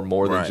for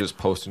more than just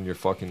posting your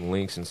fucking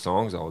links and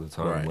songs all the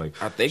time.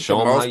 Like I think show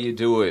them how you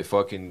do it.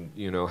 Fucking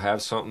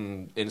have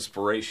something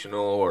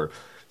inspirational or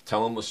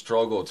tell them a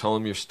struggle. Tell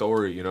them your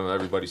story. You know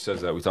everybody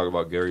says that. We talk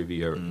about Gary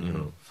Vee.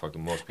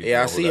 Fucking most people.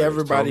 Yeah, I see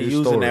everybody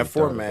using that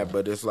format,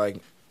 but it's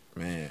like,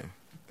 man,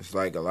 it's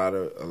like a lot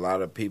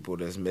of people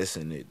that's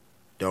missing it.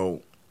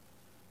 Don't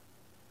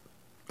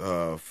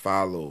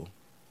follow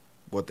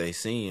what they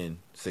seeing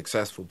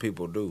successful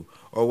people do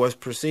or what's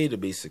perceived to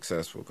be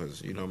successful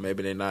because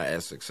maybe they're not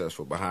as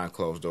successful behind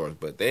closed doors,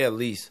 but they at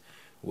least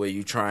where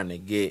you trying to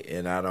get.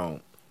 And I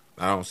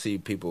don't see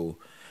people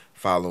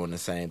following the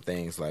same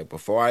things. Like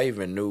before I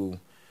even knew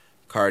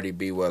Cardi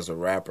B was a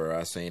rapper,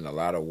 I seen a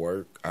lot of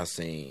work. I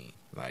seen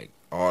like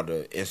all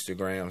the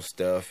Instagram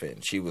stuff,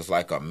 and she was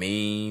like a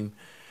meme,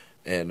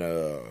 and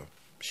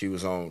she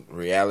was on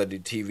reality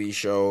TV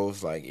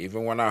shows. Like,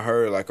 even when I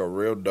heard, like, a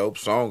real dope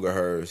song of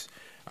hers,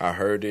 I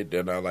heard it,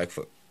 then I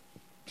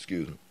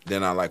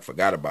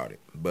forgot about it.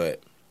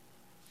 But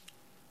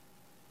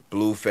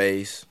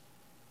Blueface,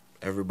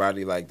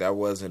 everybody, like, that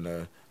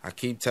wasn't I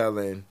keep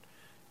telling,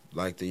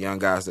 like, the young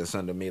guys that's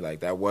under me,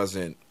 like, that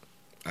wasn't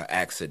an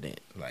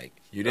accident. Like,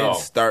 you didn't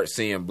start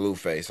seeing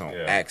Blueface on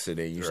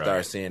accident. You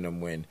start seeing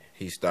him when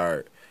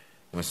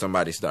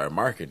somebody started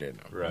marketing him.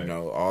 Right.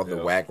 All the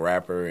whack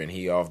rapper and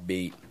he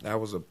offbeat,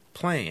 that was a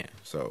plan.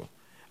 So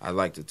I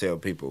like to tell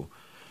people,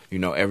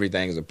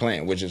 everything is a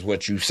plan, which is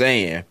what you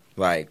saying.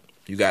 Like,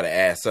 you got to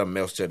add something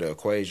else to the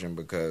equation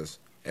because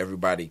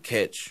everybody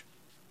catch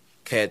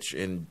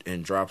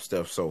and drop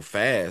stuff so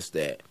fast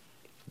that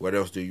what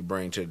else do you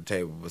bring to the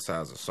table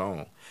besides a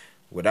song?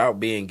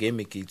 Without being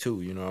gimmicky,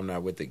 too. I'm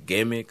not with the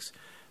gimmicks,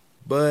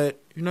 but,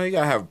 you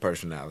got to have a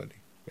personality,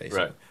 basically.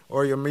 Right.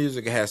 Or your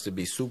music has to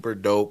be super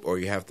dope, or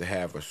you have to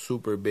have a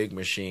super big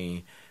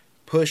machine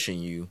pushing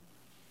you.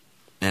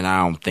 And I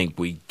don't think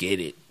we get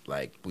it.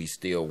 Like, we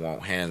still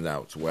want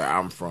handouts. Where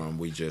I'm from,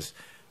 we just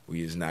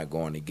not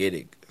going to get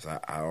it. 'Cause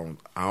I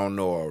don't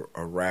know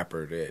a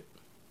rapper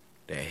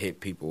that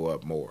hit people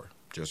up more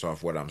just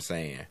off what I'm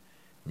saying.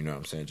 You know what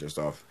I'm saying? Just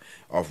off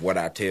what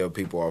I tell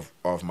people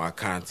off my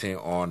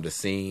content on the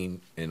scene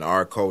in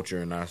our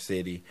culture in our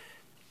city.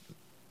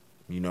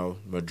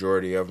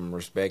 Majority of them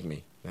respect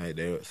me. Like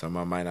some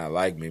of them might not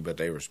like me, but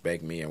they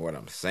respect me and what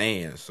I'm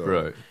saying. So,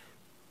 right.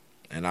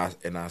 And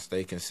I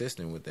stay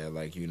consistent with that.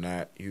 Like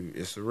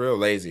it's a real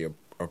lazy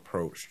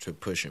approach to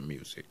pushing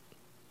music.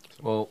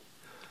 So, well,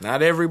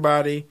 not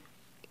everybody,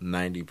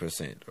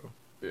 90% though.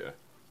 Yeah,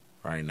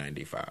 probably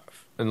 95%.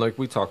 And like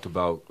we talked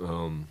about,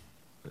 and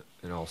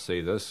I'll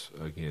say this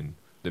again: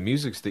 the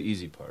music's the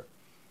easy part.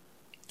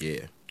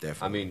 Yeah,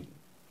 definitely. I mean,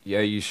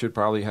 yeah, you should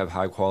probably have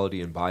high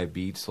quality and buy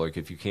beats. Like,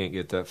 if you can't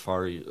get that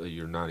far,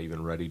 you're not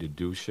even ready to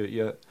do shit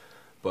yet.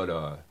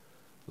 But,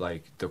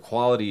 like, the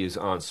quality is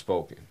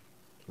unspoken.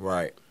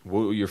 Right.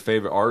 Well, your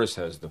favorite artist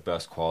has the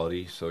best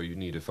quality, so you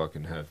need to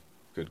fucking have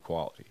good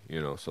quality,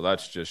 you know? So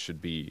that's just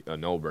should be a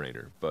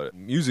no-brainer. But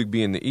music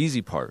being the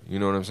easy part, you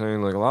know what I'm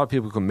saying? Like, a lot of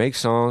people can make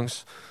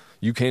songs.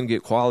 You can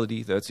get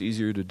quality. That's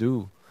easier to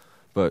do.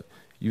 But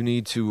you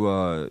need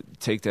to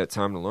take that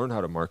time to learn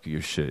how to market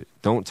your shit.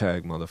 Don't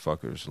tag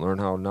motherfuckers. Learn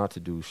how not to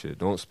do shit.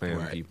 Don't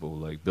spam people.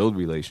 Like, build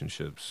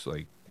relationships.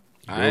 Like,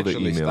 I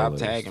actually stopped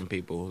tagging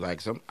people.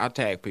 Like, I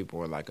tag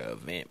people in like an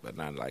event, but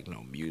not like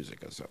no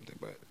music or something.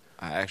 But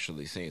I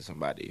actually seen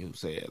somebody who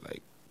said,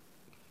 like,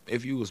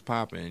 if you was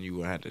popping, you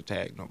wouldn't have to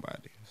tag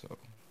nobody. So,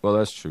 well,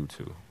 that's true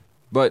too.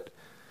 But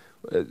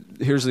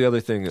here's the other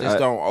thing. Just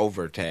don't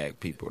over tag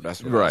people.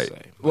 That's what I say.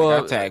 Like,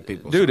 well, I tag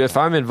people. Dude, sometimes. if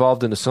I'm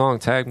involved in a song,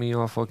 tag me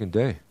all fucking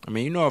day. I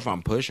mean, you know, if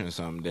I'm pushing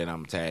something, then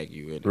I'm tag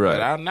you in it. Right.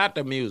 But not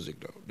the music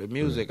though. The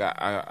music,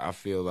 I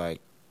feel like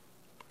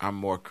I'm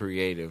more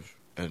creative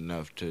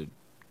enough to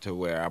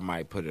where I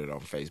might put it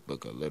on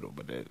Facebook a little,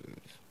 but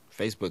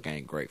Facebook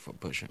ain't great for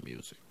pushing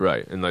music.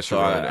 Right, unless you're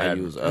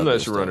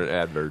running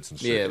adverts and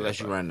shit. Yeah, unless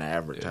you're running the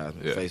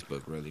advertisement. Yeah.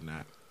 Facebook really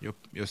not.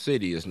 Your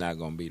city is not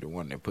going to be the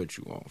one that puts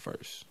you on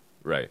first.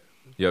 Right.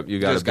 Yep, you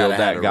got to build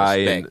that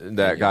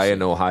guy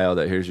in Ohio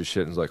that hears your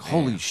shit and is like,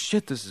 holy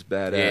shit, this is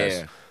badass.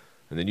 Yeah.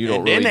 And then you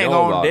don't really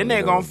know about it. Then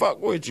they going to fuck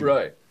with you.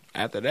 Right.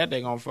 After that,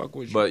 they going to fuck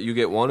with you. But you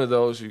get one of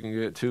those, you can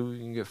get two, you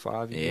can get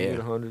five, you can get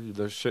 100.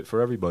 There's shit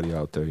for everybody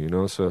out there, you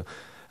know? So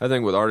I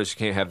think with artists, you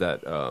can't have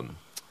that,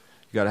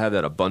 you got to have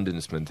that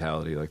abundance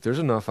mentality. Like, there's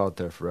enough out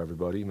there for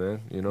everybody,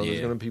 man. You know, there's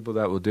going to be people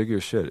that will dig your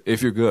shit.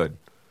 If you're good.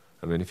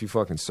 I mean, if you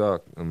fucking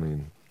suck, I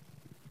mean,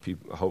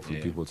 hopefully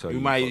people tell you.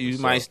 You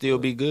might still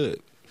be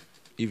good.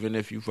 Even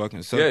if you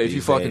fucking suck. Yeah, if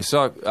you fucking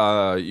suck,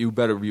 you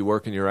better be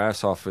working your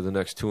ass off for the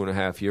next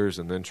 2.5 years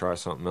and then try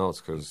something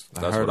else, because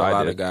that's what I did. I heard a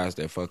lot of guys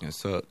that fucking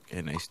suck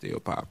and they still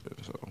popping.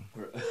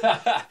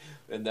 So,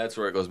 and that's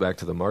where it goes back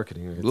to the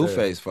marketing.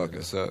 Blueface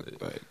fucking suck.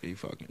 Like, he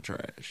fucking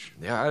trash.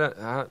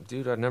 Yeah,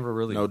 dude, I never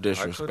really. No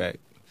disrespect.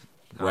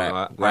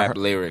 Rap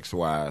lyrics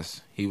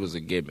wise, he was a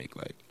gimmick.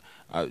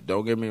 Like,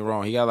 don't get me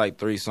wrong, he got like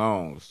 3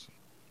 songs.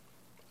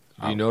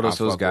 You notice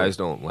those guys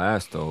don't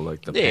last though,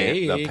 like the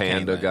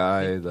Panda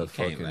guy, the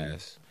fucking.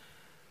 Last.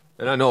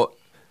 And I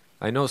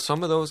know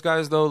some of those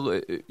guys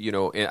though. You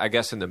know, I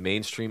guess in the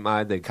mainstream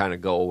eye, they kind of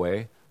go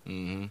away,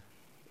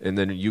 and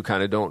then you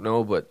kind of don't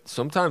know. But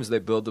sometimes they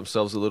build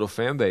themselves a little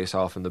fan base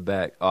off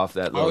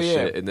that little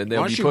shit, and then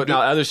they'll be putting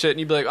out other shit, and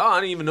you'd be like, oh,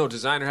 I didn't even know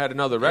Designer had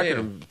another record,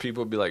 and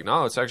people would be like,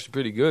 no, it's actually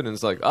pretty good, and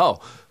it's like, oh,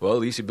 well, at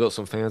least he built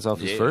some fans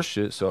off his first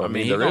shit. So I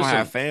mean, he gonna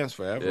have fans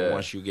forever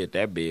once you get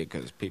that big,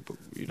 because people,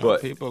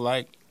 people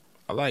like.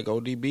 I like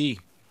ODB.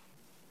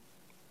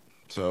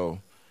 So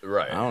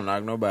I don't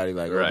knock nobody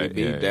like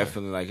ODB.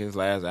 Definitely like his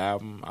last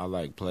album.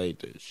 I played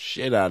the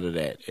shit out of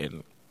that,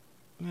 and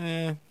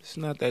it's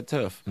not that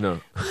tough. No,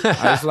 I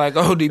just like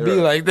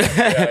ODB like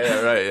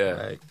that.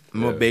 Like,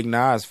 I'm a big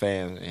Nas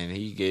fan, and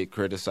he get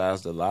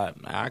criticized a lot.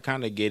 I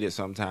kind of get it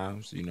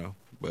sometimes,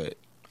 but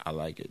I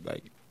like it.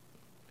 Like,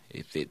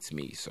 it fits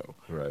me, so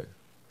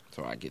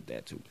so I get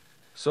that too.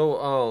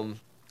 So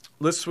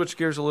let's switch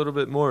gears a little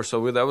bit more.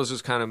 So that was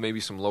just kind of maybe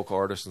some local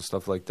artists and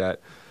stuff like that.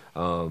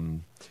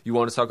 You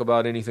want to talk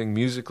about anything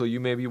musically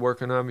you may be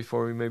working on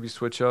before we maybe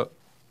switch up?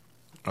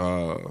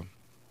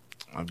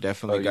 I've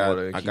definitely got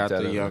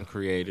the Young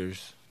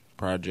Creators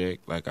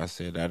project. Like I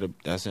said,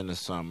 that's in the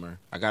summer.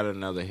 I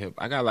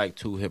got like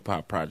 2 hip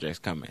hop projects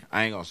coming.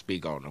 I ain't gonna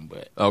speak on them,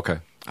 but okay.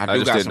 I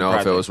just didn't know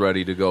if it was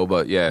ready to go,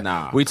 but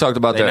we talked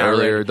about that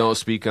earlier. Ready. Don't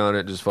speak on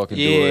it, just fucking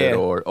do it,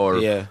 or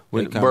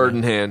when bird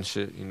in hand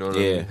shit. You know what I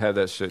mean? Have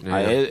that shit in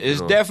hand.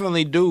 It's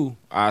definitely due.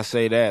 I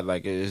say that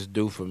like it's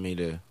due for me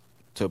to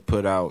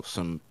put out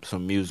some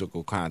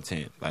musical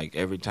content. Like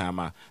every time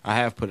I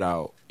have put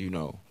out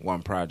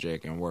one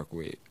project and work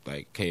with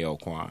like K.O.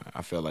 Kwan.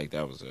 I feel like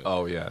that was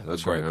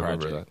that's a great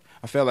project. That.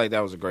 I feel like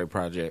that was a great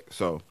project.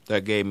 So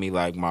that gave me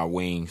like my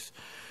wings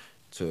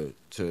to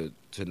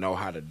know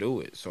how to do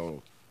it.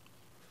 So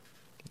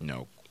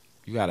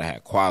you gotta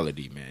have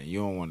quality, man. You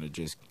don't want to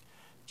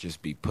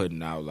just be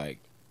putting out like,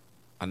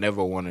 I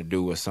never want to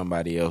do what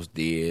somebody else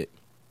did.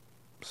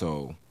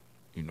 So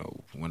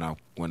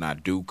when I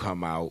do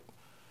come out,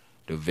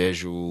 the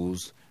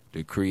visuals,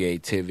 the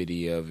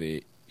creativity of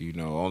it,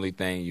 only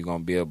thing you're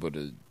gonna be able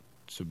to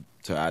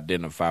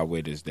identify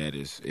with is that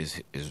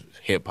is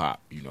hip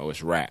hop.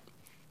 It's rap.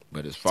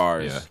 But as far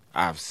as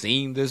I've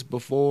seen this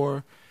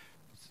before,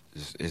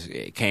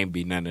 it can't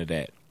be none of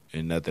that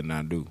and nothing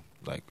I do.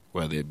 Like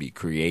whether it be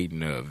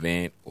creating an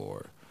event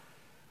or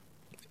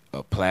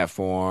a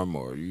platform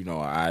or an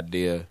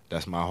idea,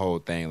 that's my whole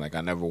thing. Like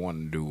I never want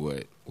to do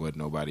what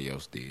nobody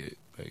else did.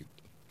 Like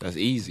that's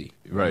easy,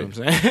 right? Know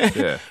what I'm saying,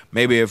 yeah.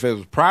 Maybe if it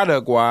was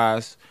product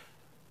wise,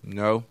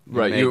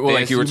 right? You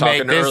were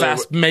talking earlier. I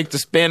make the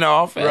spin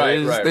off,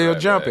 and it's still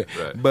jumping.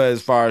 Right. But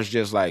as far as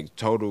just like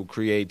total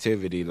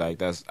creativity,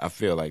 like I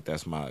feel like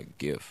that's my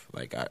gift.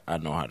 Like I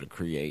know how to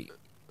create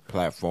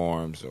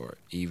platforms or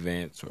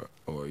events or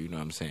you know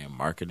what I'm saying,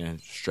 marketing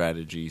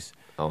strategies.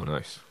 Oh,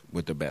 nice.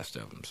 With the best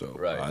of them. So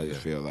right, I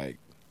just feel like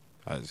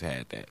I just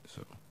had that.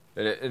 So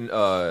and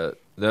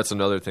that's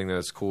another thing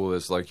that's cool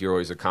is like you're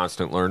always a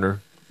constant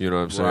learner. You know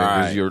what I'm saying?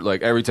 Right. 'Cause you're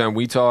like every time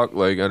we talk,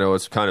 like I know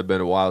it's kind of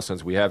been a while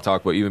since we have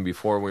talked, but even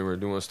before when we were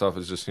doing stuff,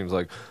 it just seems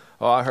like,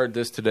 oh, I heard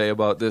this today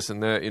about this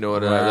and that. You know,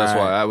 and that's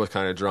why I was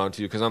kind of drawn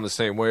to you because I'm the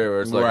same way.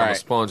 Where it's like I'm a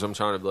sponge. I'm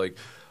trying to like,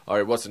 all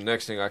right, what's the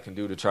next thing I can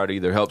do to try to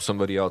either help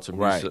somebody else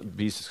or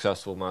be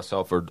successful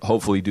myself, or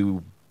hopefully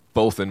do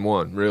both in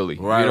one. Really,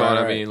 you know what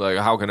I mean? Like,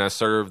 how can I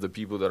serve the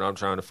people that I'm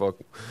trying to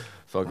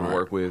fucking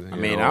work with? I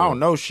mean, I don't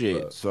know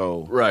shit,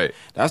 so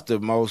that's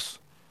the most.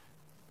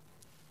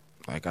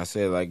 Like I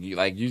said, like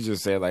you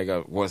just said, like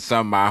what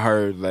something I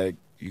heard, like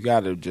you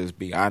got to just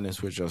be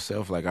honest with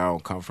yourself. Like I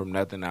don't come from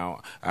nothing. I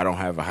don't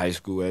have a high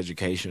school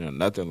education or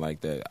nothing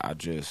like that. I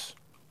just,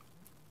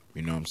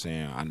 you know what I'm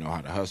saying? I know how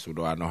to hustle,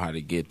 though. I know how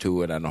to get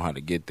to it. I know how to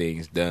get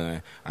things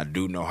done. I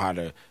do know how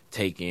to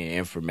take in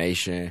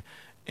information.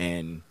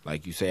 And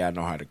like you say, I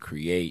know how to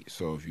create.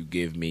 So if you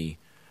give me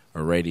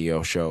a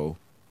radio show,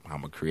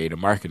 I'm going to create a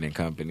marketing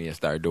company and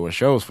start doing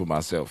shows for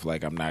myself.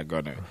 Like I'm not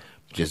going to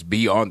just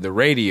be on the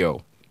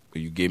radio.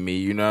 You give me,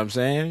 you know what I'm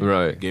saying?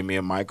 Right. Give me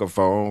a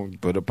microphone,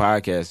 put a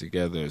podcast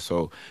together.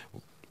 So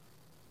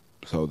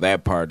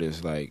that part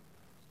is like,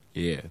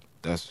 yeah,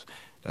 that's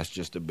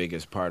just the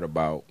biggest part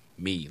about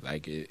me.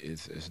 Like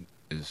it's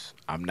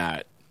I'm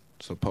not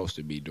supposed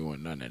to be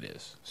doing none of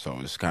this. So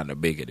it's kind of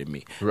bigger than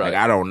me. Right.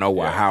 Like I don't know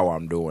how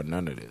I'm doing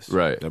none of this.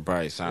 Right. That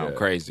probably sound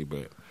crazy,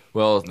 but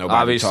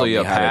obviously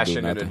a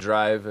passion and a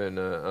drive and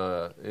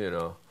you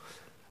know.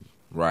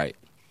 Right.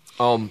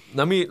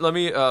 Let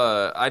me.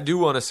 I do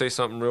want to say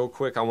something real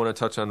quick. I want to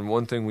touch on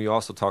one thing we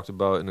also talked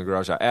about in the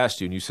garage. I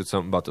asked you, and you said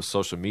something about the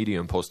social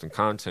media and posting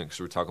content because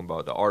we were talking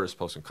about the artists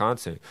posting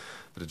content.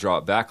 But to draw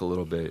it back a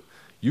little bit,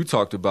 you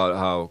talked about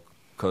how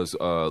because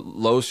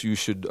Los, you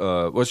should.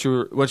 What's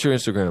your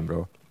Instagram,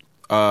 bro?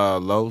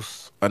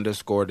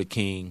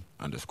 Los_the_king_.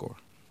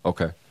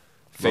 Okay.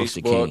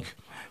 Facebook.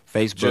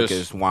 Facebook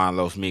is Juan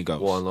Los Migos.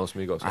 Juan Los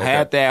Migos. Okay. I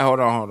had that. Hold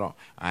on.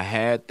 I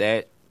had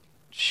that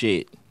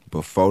shit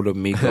before the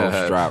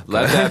Migos dropped.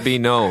 Let that be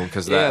known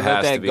because that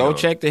has to be go known.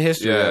 Check the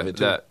history of it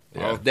too.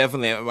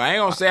 Definitely. I ain't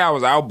gonna say I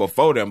was out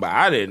before them, but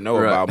I didn't know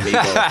about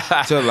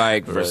Migos till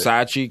like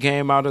Versace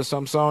came out of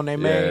some song they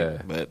made.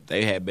 Yeah. But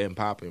they had been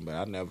popping,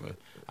 but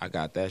I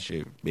got that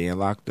shit being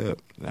locked up.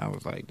 And I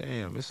was like,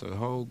 damn, it's a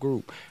whole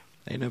group.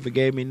 They never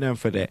gave me nothing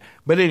for that.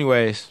 But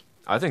anyways,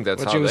 I think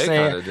that's what how you they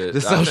kind of saying. did.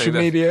 The social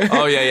media.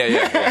 Oh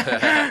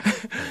yeah.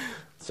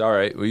 It's all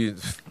right. You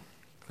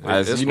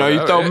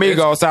throw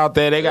Migos out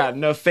there, they got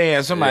enough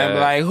fans. Somebody be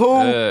like, who?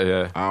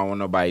 Yeah. I don't want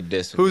nobody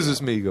dissing. Who's this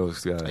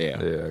Migos guy?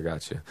 Yeah, I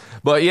got you.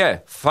 But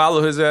yeah,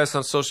 follow his ass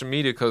on social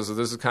media because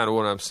this is kind of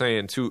what I'm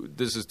saying.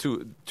 This is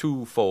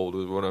twofold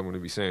is what I'm going to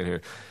be saying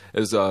here.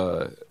 Is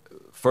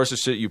first the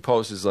shit you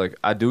post is like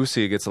I do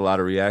see it gets a lot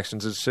of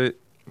reactions and shit.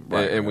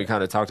 And we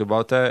kind of talked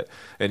about that,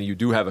 and you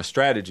do have a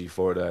strategy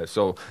for that.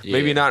 So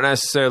maybe not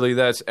necessarily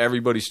that's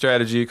everybody's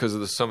strategy because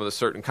of some of the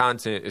certain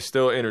content is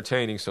still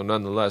entertaining. So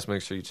nonetheless,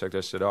 make sure you check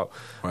that shit out.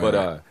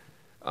 But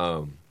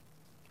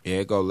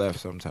it go left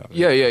sometimes.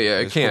 Yeah,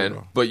 it can.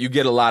 Cool, but you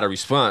get a lot of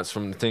response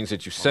from the things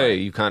that you say.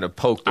 You kind of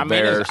poke the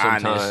bear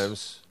sometimes.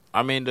 Honest.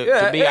 I mean,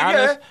 to be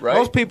honest,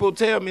 most people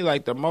tell me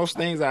like the most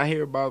things I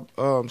hear about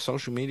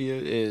social media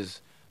is.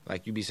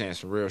 Like, you be saying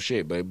some real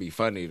shit, but it'd be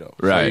funny, though.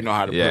 Right. So you know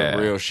how to put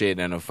real shit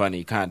in a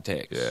funny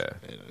context. Yeah.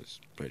 And it's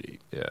pretty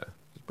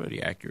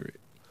accurate.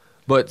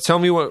 But tell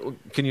me what,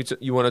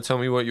 you want to tell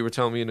me what you were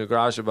telling me in the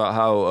garage about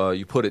how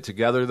you put it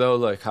together, though?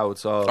 Like, how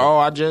it's all...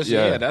 Oh,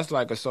 that's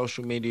like a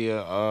social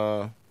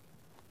media,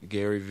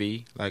 Gary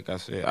V. Like I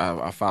said,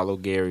 I follow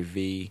Gary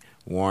V,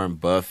 Warren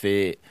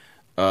Buffett,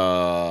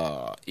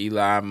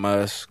 Elon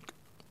Musk.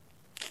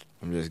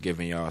 I'm just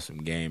giving y'all some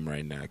game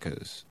right now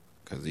because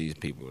these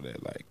people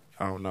that, like,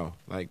 I don't know.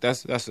 Like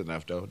that's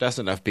enough though. That's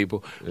enough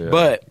people. Yeah.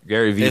 But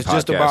Gary V. It's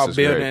just about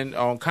building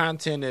on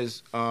content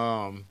is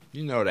the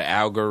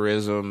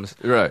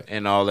algorithms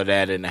and all of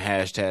that and the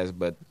hashtags,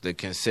 but the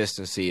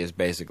consistency is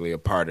basically a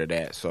part of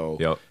that.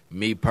 So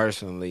me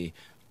personally,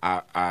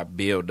 I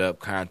build up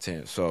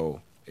content.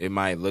 So it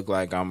might look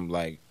like I'm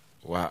like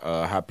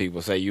how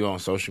people say you on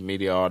social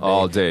media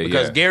all day.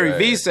 Because Gary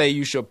V say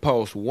you should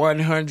post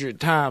 100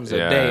 times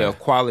a day of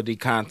quality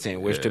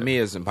content, which to me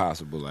is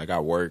impossible. Like I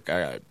work,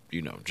 I got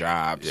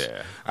jobs,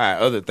 I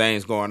got other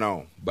things going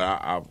on. But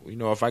I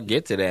if I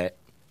get to that,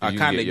 I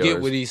kind of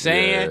get what he's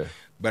saying.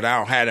 But I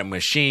don't have a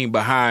machine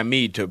behind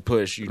me to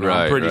push.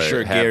 I'm pretty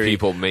sure Gary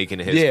people making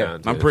his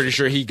content. I'm pretty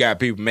sure he got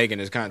people making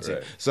his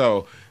content.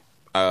 So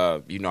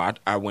I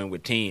went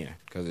with 10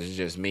 because it's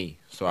just me.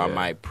 So I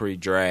might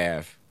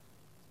pre-draft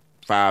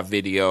 5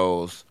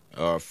 videos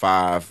or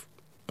 5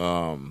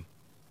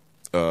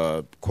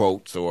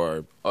 quotes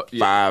or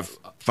Yeah. 5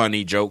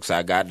 funny jokes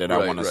I got that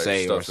I want to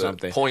say or Stuff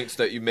something. points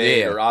that you made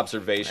Yeah. or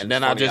observations. And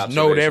then I funny just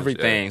note observations,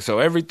 everything. yeah. So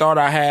every thought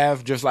I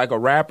have, just like a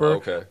rapper,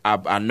 Okay.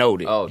 I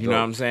note it. Oh, you know dope.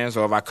 what I'm saying?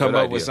 So if I come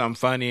Good up with idea. something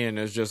funny and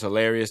it's just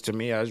hilarious to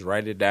me, I just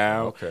write it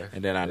down. Okay.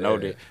 And then I Yeah.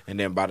 note it. And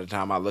then by the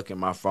time I look at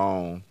my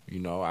phone, you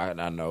know,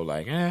 I know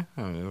like, it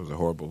was a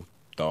horrible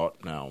thought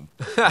now.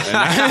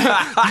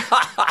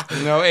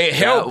 You know, it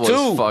helped was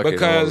too fucking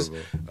because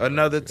horrible.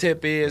 another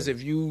tip is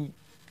if you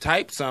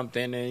type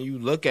something and you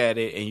look at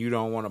it and you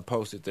don't want to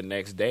post it the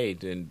next day,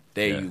 then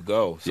there Yeah. you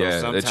go. So Yeah,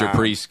 that's your sometimes-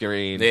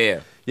 pre-screen.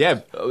 Yeah. Yeah,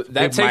 that People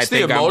might takes the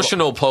think I'm-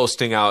 emotional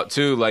posting out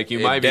too. Like you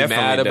It might be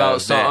definitely mad about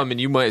does that. something,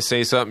 and you might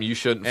say something you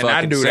shouldn't And I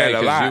fucking do say that a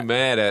because lot. you're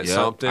mad at Yep,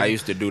 something. I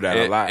used to do that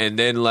a And- lot. And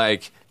then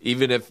like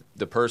even if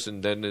the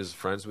person then is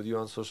friends with you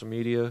on social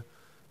media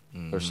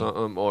or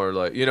something, or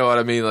like you know what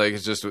I mean, like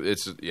it's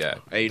yeah.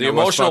 Hey, you the know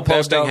what's emotional fucked up,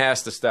 posting though?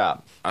 has to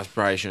stop. I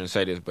probably shouldn't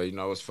say this, but you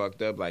know what's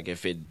fucked up? Like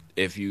if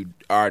you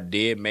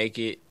did make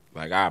it,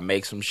 like I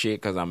make some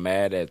shit because I'm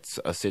mad at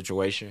a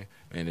situation,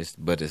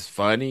 but it's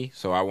funny,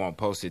 so I won't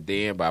post it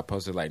then, but I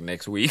post it like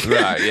next week.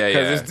 Right, yeah,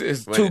 yeah. Because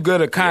it's too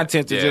good of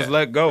content to Yeah. just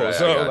let go. Right, I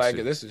So got like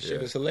you. this is shit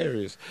Yeah. is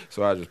hilarious.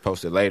 So I just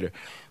post it later.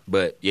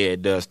 But yeah,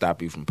 it does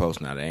stop you from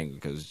posting out of anger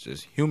because it's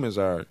just humans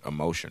are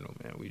emotional,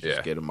 man. We just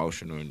Yeah. get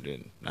emotional, and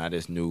then now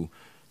this new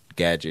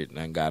gadget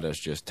and got us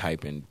just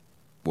typing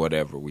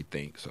whatever we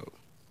think. So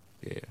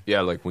yeah.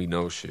 Yeah, like we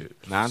know shit.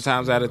 9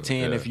 times out of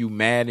 10, Yeah. if you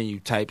mad and you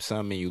type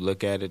something and you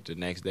look at it the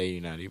next day,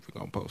 you're not even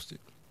gonna post it.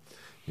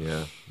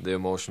 Yeah, the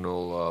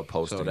emotional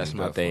posting. So that's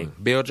my definitely. thing.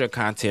 Build your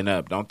content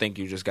up. Don't think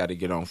you just got to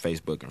get on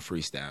Facebook and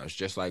freestyle. It's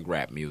just like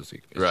rap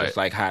music. It's Right. just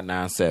like Hot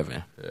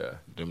 97. Yeah.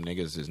 Them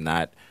niggas is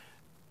not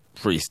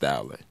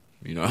freestyling.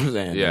 You know what I'm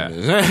saying? Yeah. Them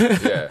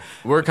is- Yeah,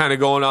 we're kind of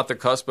going off the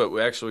cusp, but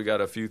we actually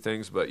got a few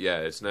things. But yeah,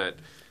 it's not.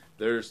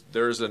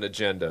 There's an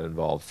agenda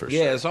involved for sure.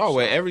 Yeah, it's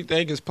always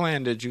everything is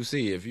planned that you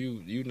see. If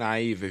you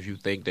naive if you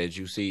think that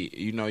you see,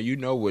 you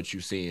know what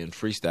you see in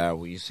freestyle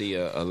when you see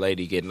a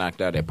lady get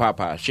knocked out at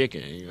Popeye's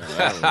chicken. You know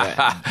that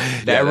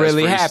Yeah, that's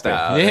really freestyle. happened.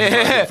 That's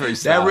Yeah, fucking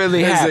freestyle. that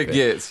really As happened. it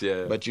gets.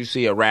 Yeah, But you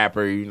see a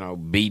rapper, you know,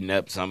 beating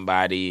up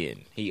somebody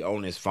and he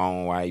on his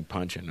phone while he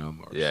punching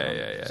them or Yeah, something.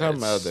 yeah, yeah. Some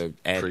It's other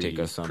antic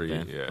or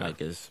something. yeah.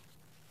 Like it's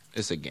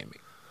a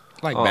gimmick.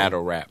 It's like Oh.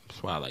 battle rap.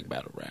 That's why I like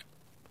battle rap.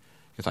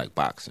 It's like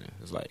boxing.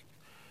 It's like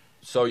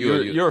So You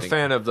you're a think-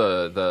 fan of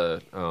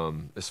the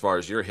as far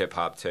as your hip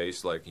hop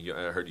taste. Like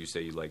I heard you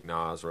say you like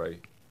Nas, right?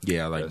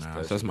 yeah, I like That's- Nas.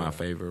 that's That's my Nas.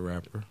 favorite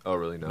rapper. Oh,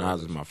 really?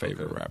 Nas is my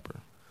favorite Okay. rapper.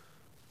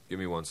 Give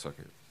me 1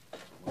 second.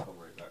 We'll come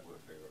right back with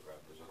favorite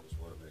rappers. I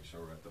just want to make sure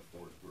we're at the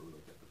 40. We're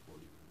looking at the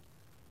 40.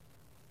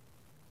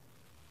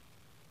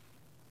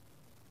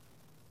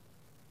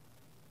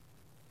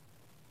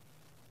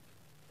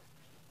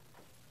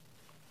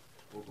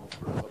 We'll go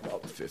for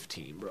about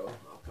 15, bro.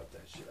 I'll cut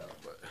that shit out,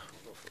 but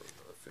we'll go for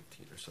another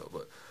 15 or so.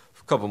 But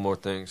a couple more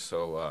things.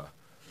 So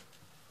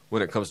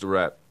when it comes to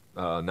rap,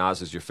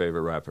 Nas is your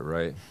favorite rapper,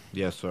 right?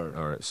 Yes, sir.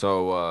 All right.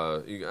 So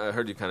I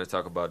heard you kind of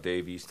talk about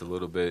Dave East a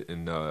little bit,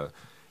 and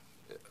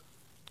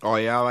Oh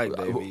yeah, I like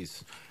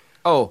Davies.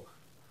 oh,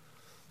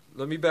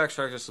 let me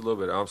backtrack just a little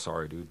bit. I'm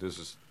sorry, dude.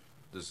 This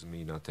is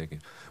me not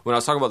thinking. When I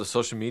was talking about the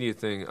social media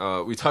thing,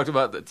 we talked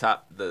about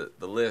the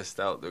list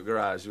out in the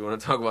garage. You want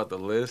to talk about the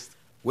list?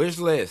 Which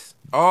list?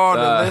 Oh,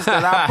 the list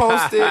that I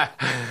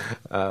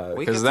posted.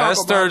 We Because can that talk about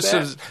stirred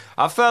that. some.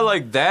 I felt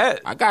like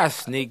that, I got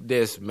sneak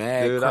this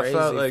mad dude. crazy I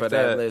felt like for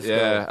that. that list. Yeah,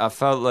 though. I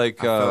felt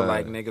like I felt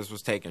like niggas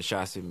was taking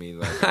shots at me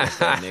like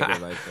that nigga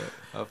like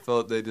I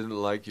felt they didn't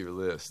like your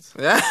list.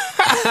 that.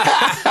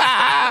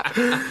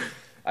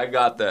 I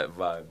got that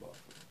vibe.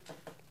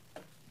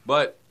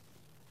 But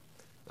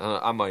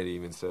I might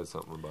even said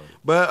something about it.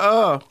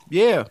 But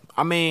yeah.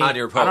 I mean, On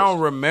your I post. don't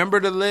remember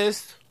the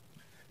list.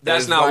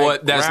 That's It's not like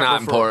what. That's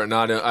not rapper for-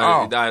 important.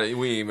 Oh.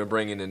 We ain't even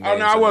bringing in. Oh Names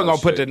no, I and wasn't no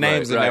gonna put the shit.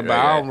 names in Right, there, right, but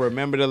right, I don't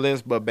remember the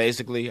list. But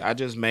basically, I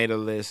just made a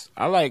list.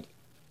 I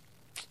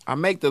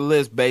make the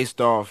list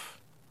based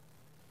off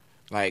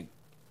like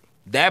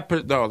that.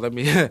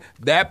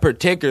 That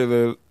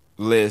particular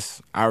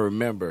list. I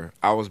remember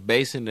I was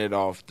basing it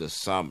off the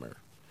summer.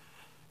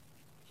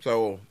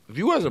 So if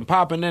you wasn't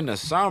popping in the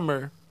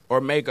summer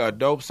or make a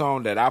dope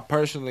song that I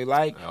personally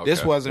like, this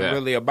Okay, wasn't yeah.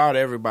 really about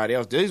everybody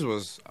else. This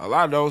was a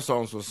lot of those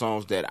songs were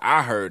songs that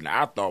I heard and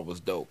I thought was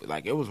dope.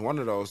 Like it was one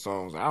of those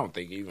songs I don't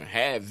think even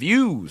had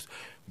views,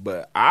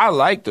 but I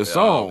liked the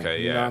song.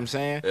 okay, You know yeah. what I'm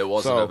saying? It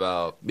wasn't So,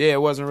 about Yeah,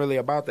 it wasn't really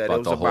about that. about It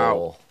was the about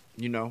whole.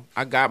 you know,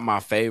 I got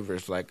my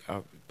favorites. Like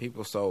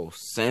people so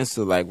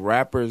sensitive. Like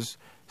rappers,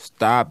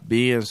 stop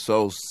being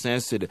so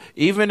sensitive.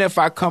 Even if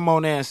I come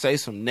on there and say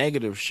some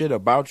negative shit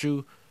about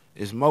you,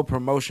 it's more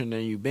promotion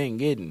than you been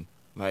getting.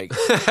 Like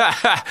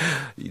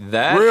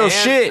that real and,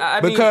 shit.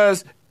 I mean,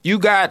 Because you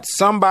got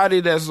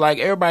somebody that's like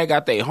everybody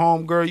got their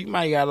home girl. You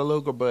might got a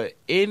little girl, but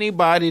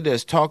anybody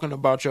that's talking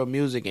about your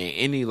music in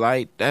any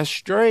light, that's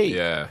straight.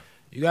 yeah,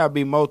 You gotta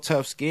be more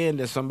tough skinned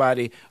than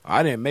somebody.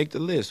 I didn't make the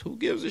list. Who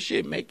gives a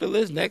shit? Make the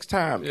list next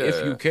time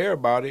if you care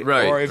about it,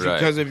 right? Or if right.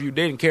 because if you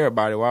didn't care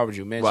about it, why would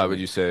you mention? Why would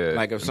you say it?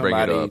 Like if bring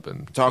somebody it up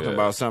and, talking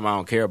about something I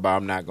don't care about,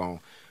 I'm not gonna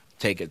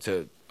take it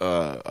to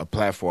a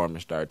platform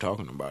and start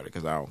talking about it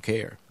because I don't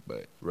care.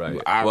 But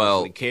you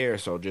obviously care,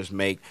 so just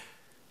make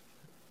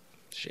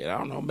shit. I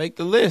don't know, make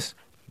the list.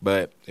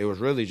 But it was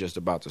really just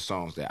about the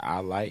songs that I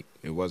like.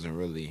 It wasn't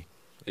really.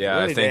 Yeah,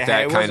 really I think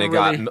that kind of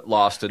got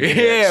lost in the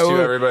mix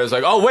too. Everybody's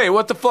like, "Oh wait,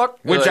 what the fuck?"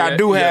 Which I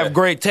do have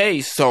great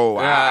taste, so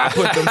I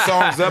put them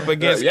songs up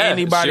against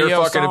anybody else.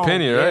 Your fucking song.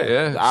 opinion, right?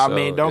 Yeah. I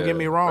mean, don't get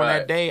me wrong.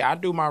 That day, I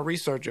do my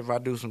research if I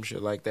do some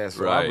shit like that.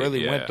 So I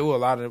really went through a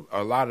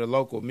lot of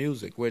local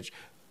music. Which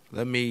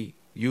let me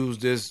use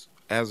this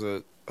as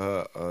a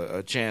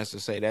chance to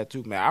say that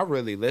too, man. I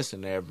really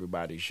listen to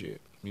everybody's shit.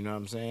 You know what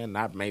I'm saying?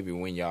 Not maybe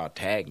when y'all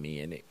tag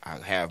me in it. I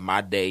have my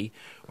day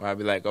where I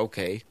be like,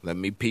 okay, let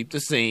me peep the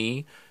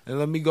scene and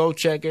let me go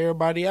check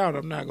everybody out.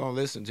 I'm not gonna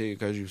listen to you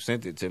because you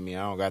sent it to me.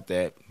 I don't got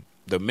the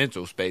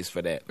mental space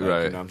for that. Like,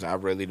 right. You know what I'm saying? I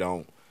really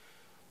don't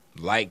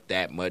like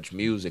that much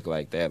music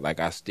like that. Like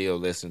I still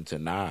listen to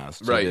Nas.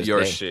 To right, this your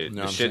day. shit, You know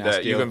the what shit I'm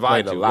saying? that you can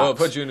vibe to. Well,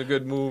 put you in a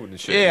good mood and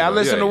shit. Yeah, I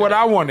listen to what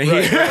I want to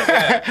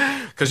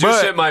hear. Because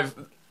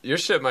your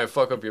shit might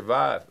fuck up your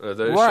vibe.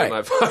 Right.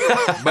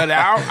 But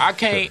I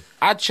can't.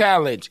 I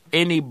challenge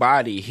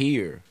anybody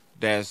here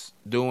that's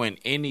doing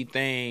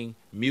anything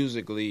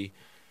musically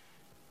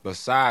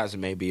besides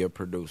maybe a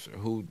producer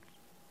who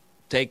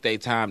take their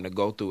time to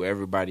go through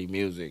everybody's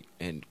music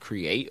and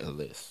create a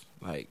list.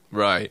 Like,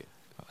 right.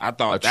 I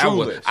thought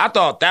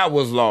that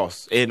was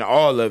lost in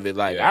all of it.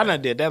 Like I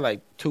done did that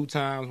like 2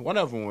 times. One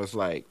of them was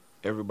like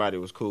everybody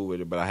was cool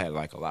with it, but I had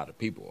like a lot of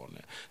people on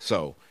there.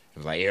 So it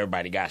was like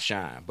everybody got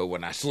shine. But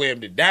when I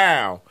slimmed it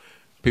down,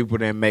 people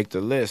didn't make the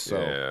list.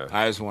 So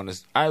I just want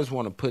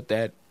to put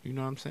that, you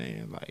know what I'm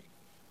saying? Like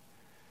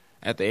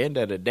at the end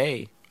of the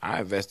day,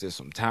 I invested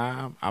some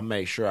time. I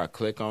make sure I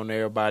click on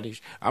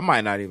everybody's. I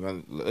might not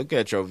even look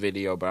at your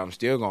video, but I'm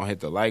still going to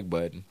hit the like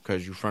button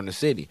because you're from the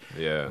city.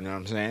 Yeah. You know what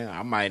I'm saying?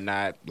 I might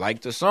not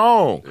like the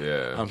song.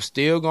 Yeah. I'm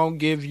still going to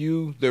give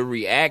you the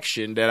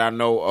reaction that I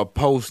know a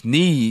post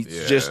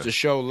needs just to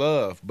show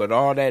love. But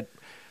all that,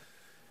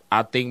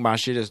 I think my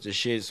shit is the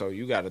shit, so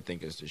you got to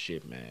think it's the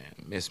shit, man.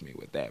 Miss me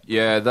with that. Bro.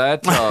 Yeah,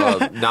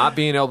 that not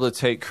being able to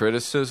take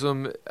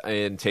criticism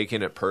and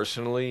taking it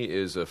personally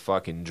is a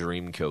fucking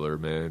dream killer,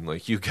 man.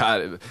 Like you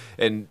got it,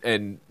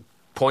 and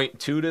point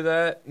 2 to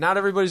that. Not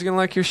everybody's gonna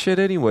like your shit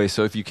anyway.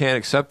 So if you can't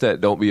accept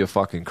that, don't be a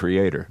fucking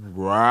creator.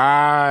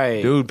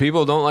 Right, dude.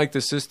 People don't like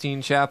the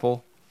Sistine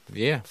Chapel.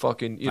 Yeah,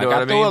 fucking, you know what I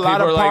mean? People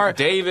are like,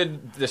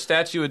 David, the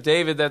statue of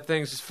David. That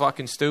thing's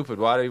fucking stupid.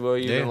 Why do you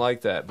even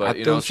like that? But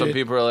you know, some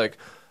people are like,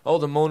 oh,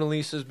 the Mona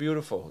Lisa is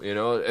beautiful. You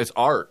know, it's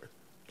art.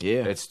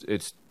 Yeah,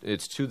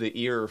 it's to the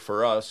ear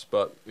for us,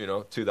 but you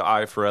know, to the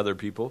eye for other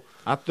people.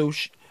 I threw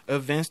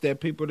events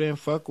that people didn't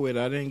fuck with.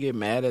 I didn't get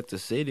mad at the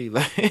city,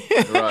 like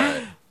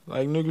right.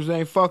 Like niggas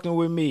ain't fucking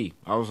with me.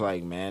 I was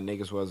like, man,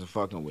 niggas wasn't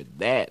fucking with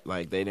that.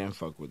 Like they didn't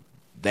fuck with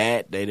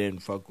that. They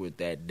didn't fuck with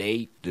that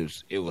date.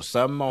 It was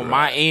something on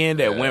my end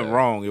that went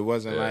wrong. It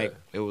wasn't like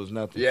it was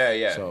nothing.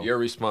 Yeah. So, you're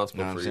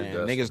responsible you know for your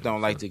destiny. Niggas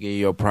don't like to give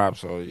your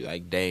props. So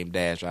like Dame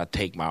Dash, I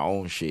take my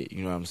own shit.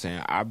 You know what I'm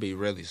saying? I be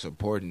really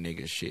supporting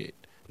niggas shit.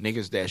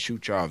 Niggas that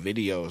shoot y'all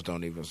videos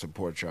don't even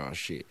support y'all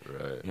shit.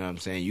 Right. You know what I'm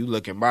saying? You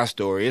look at my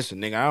story, it's a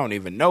nigga I don't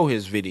even know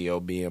his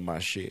video being my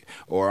shit.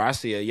 Or I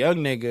see a young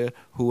nigga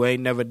who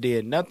ain't never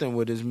did nothing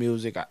with his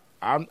music.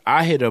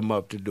 I hit him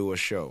up to do a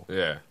show.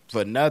 Yeah.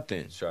 For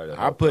nothing.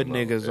 I put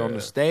niggas on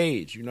the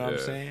stage. You know what I'm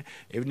saying?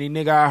 If any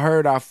nigga I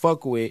heard I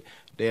fuck with,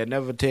 they'll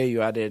never tell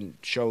you I didn't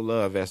show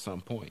love at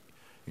some point.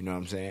 You know what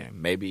I'm saying?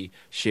 Maybe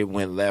shit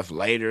went left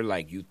later,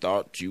 like you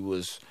thought you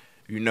was,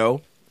 you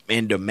know,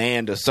 in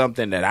demand of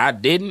something that I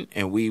didn't,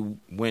 and we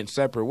went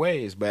separate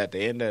ways. But at the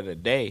end of the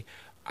day,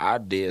 I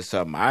did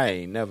something I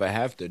ain't never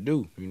have to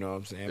do. You know what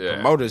I'm saying? Yeah.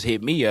 Promoters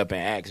hit me up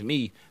and ask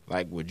me,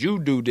 like, would you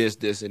do this,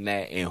 this, and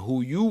that, and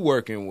who you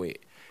working with?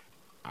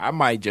 I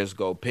might just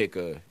go pick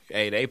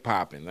hey, they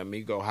popping. Let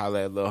me go holler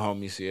at little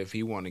homie, see if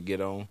he want to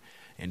get on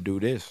and do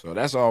this. So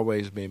that's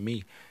always been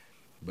me.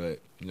 But,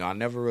 you know, I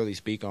never really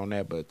speak on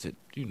that. But,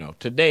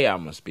 today I'm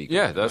going to speak on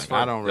it. That's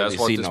fine. I don't really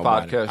see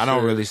nobody. I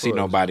don't really see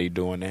nobody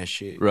doing that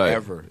shit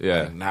ever.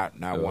 Yeah. Like,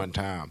 not one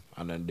time.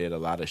 I done did a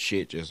lot of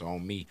shit just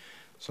on me.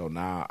 So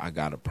now I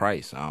got a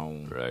price.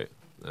 Right.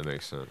 That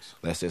makes sense.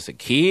 Unless it's a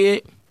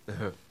kid,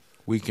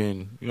 we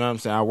can, you know what I'm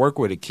saying? I work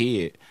with a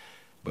kid.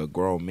 But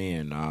grown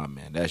men, nah,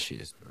 man, that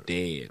shit's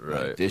dead.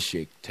 Right. Like, this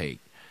shit take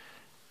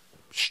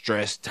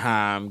stress,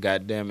 time,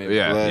 goddamn it,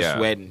 blood,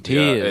 sweat, and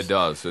tears. Yeah,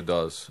 it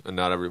does. And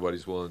not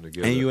everybody's willing to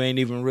give it. And you ain't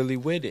even really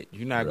with it.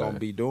 You're not going to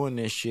be doing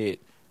this shit,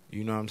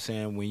 you know what I'm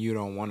saying, when you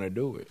don't want to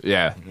do it.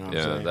 Yeah, you know what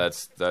I'm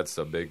saying? That's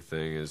the big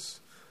thing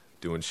is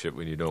doing shit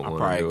when you don't want to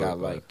do it. I probably got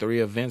like 3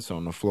 events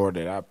on the floor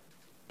that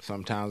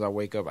sometimes I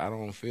wake up, I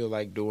don't feel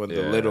like doing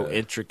the little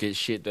intricate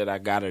shit that I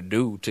got to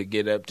do to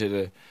get up to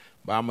the...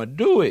 But I'm going to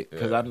do it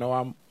because I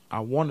know I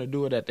want to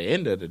do it at the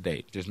end of the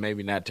day, just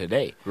maybe not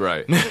today.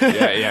 Right.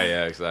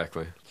 Yeah,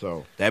 exactly.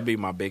 So that'd be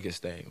my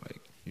biggest thing. Like,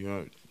 you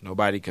know,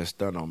 nobody can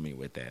stun on me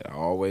with that. I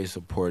always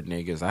support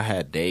niggas. I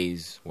had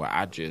days where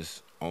I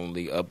just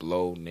only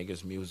upload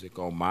niggas' music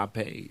on my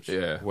page.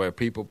 Yeah. Where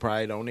people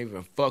probably don't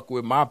even fuck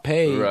with my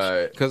page.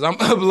 Right. Because I'm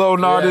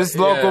uploading all this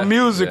local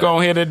music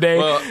on here today.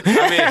 Well,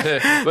 I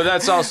mean, but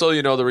that's also,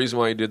 you know, the reason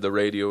why you did the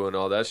radio and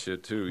all that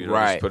shit, too. You know,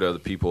 Right. just put other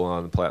people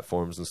on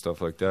platforms and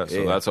stuff like that.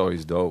 So that's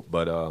always dope.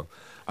 But, I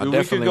dude, we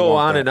could definitely go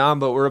want on that. and on,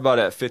 but we're about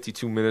at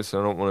 52 minutes.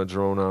 I don't want to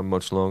drone on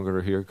much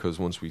longer here because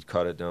once we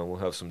cut it down, we'll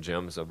have some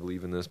gems, I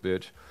believe, in this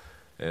bitch.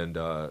 And,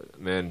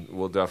 man,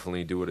 we'll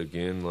definitely do it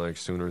again, like,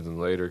 sooner than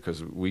later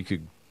because we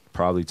could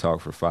probably talk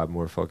for 5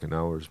 more fucking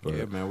hours. But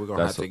Yeah, man, we're going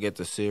to have to get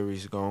the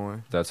series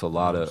going. That's a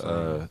lot of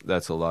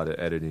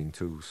editing,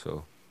 too,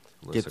 so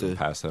unless I can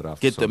pass that off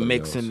to Get the somebody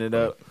mixing else, it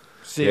but- up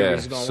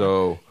series going.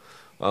 So,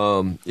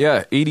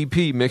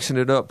 EDP, Mixing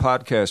It Up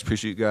podcast.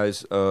 Appreciate you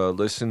guys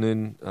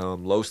listening.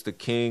 Los the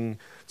King.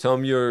 Tell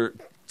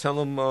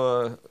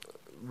them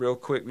real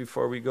quick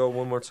before we go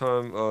one more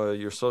time,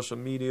 your social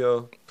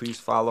media. Please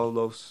follow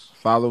Los.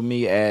 Follow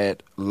me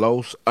at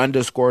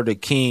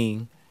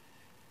Los_the_King_.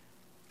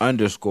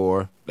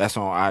 That's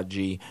on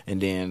IG. And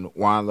then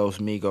Juan Los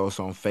Migos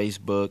on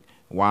Facebook.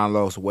 Juan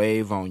Los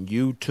Wave on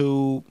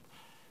YouTube.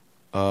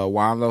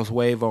 Juan Los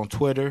Wave on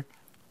Twitter.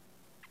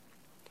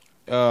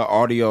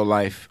 Audio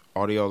Life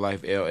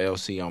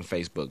LLC on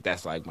Facebook.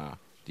 That's like my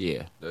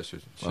That's your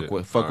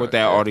Fuck with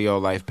that Audio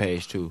Life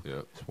page too.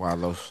 Yeah.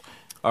 Juan Los.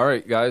 All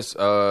right, guys.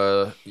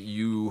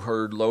 You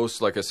heard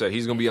Los. Like I said,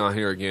 he's gonna be on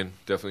here again.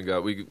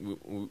 Definitely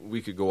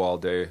we could go all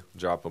day,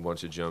 drop a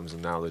bunch of gems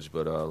and knowledge,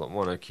 but I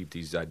want to keep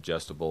these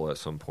digestible at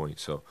some point.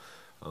 So,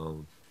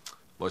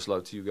 much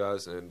love to you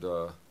guys, and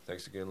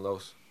thanks again,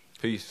 Los.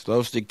 Peace.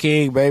 Los the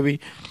King, baby.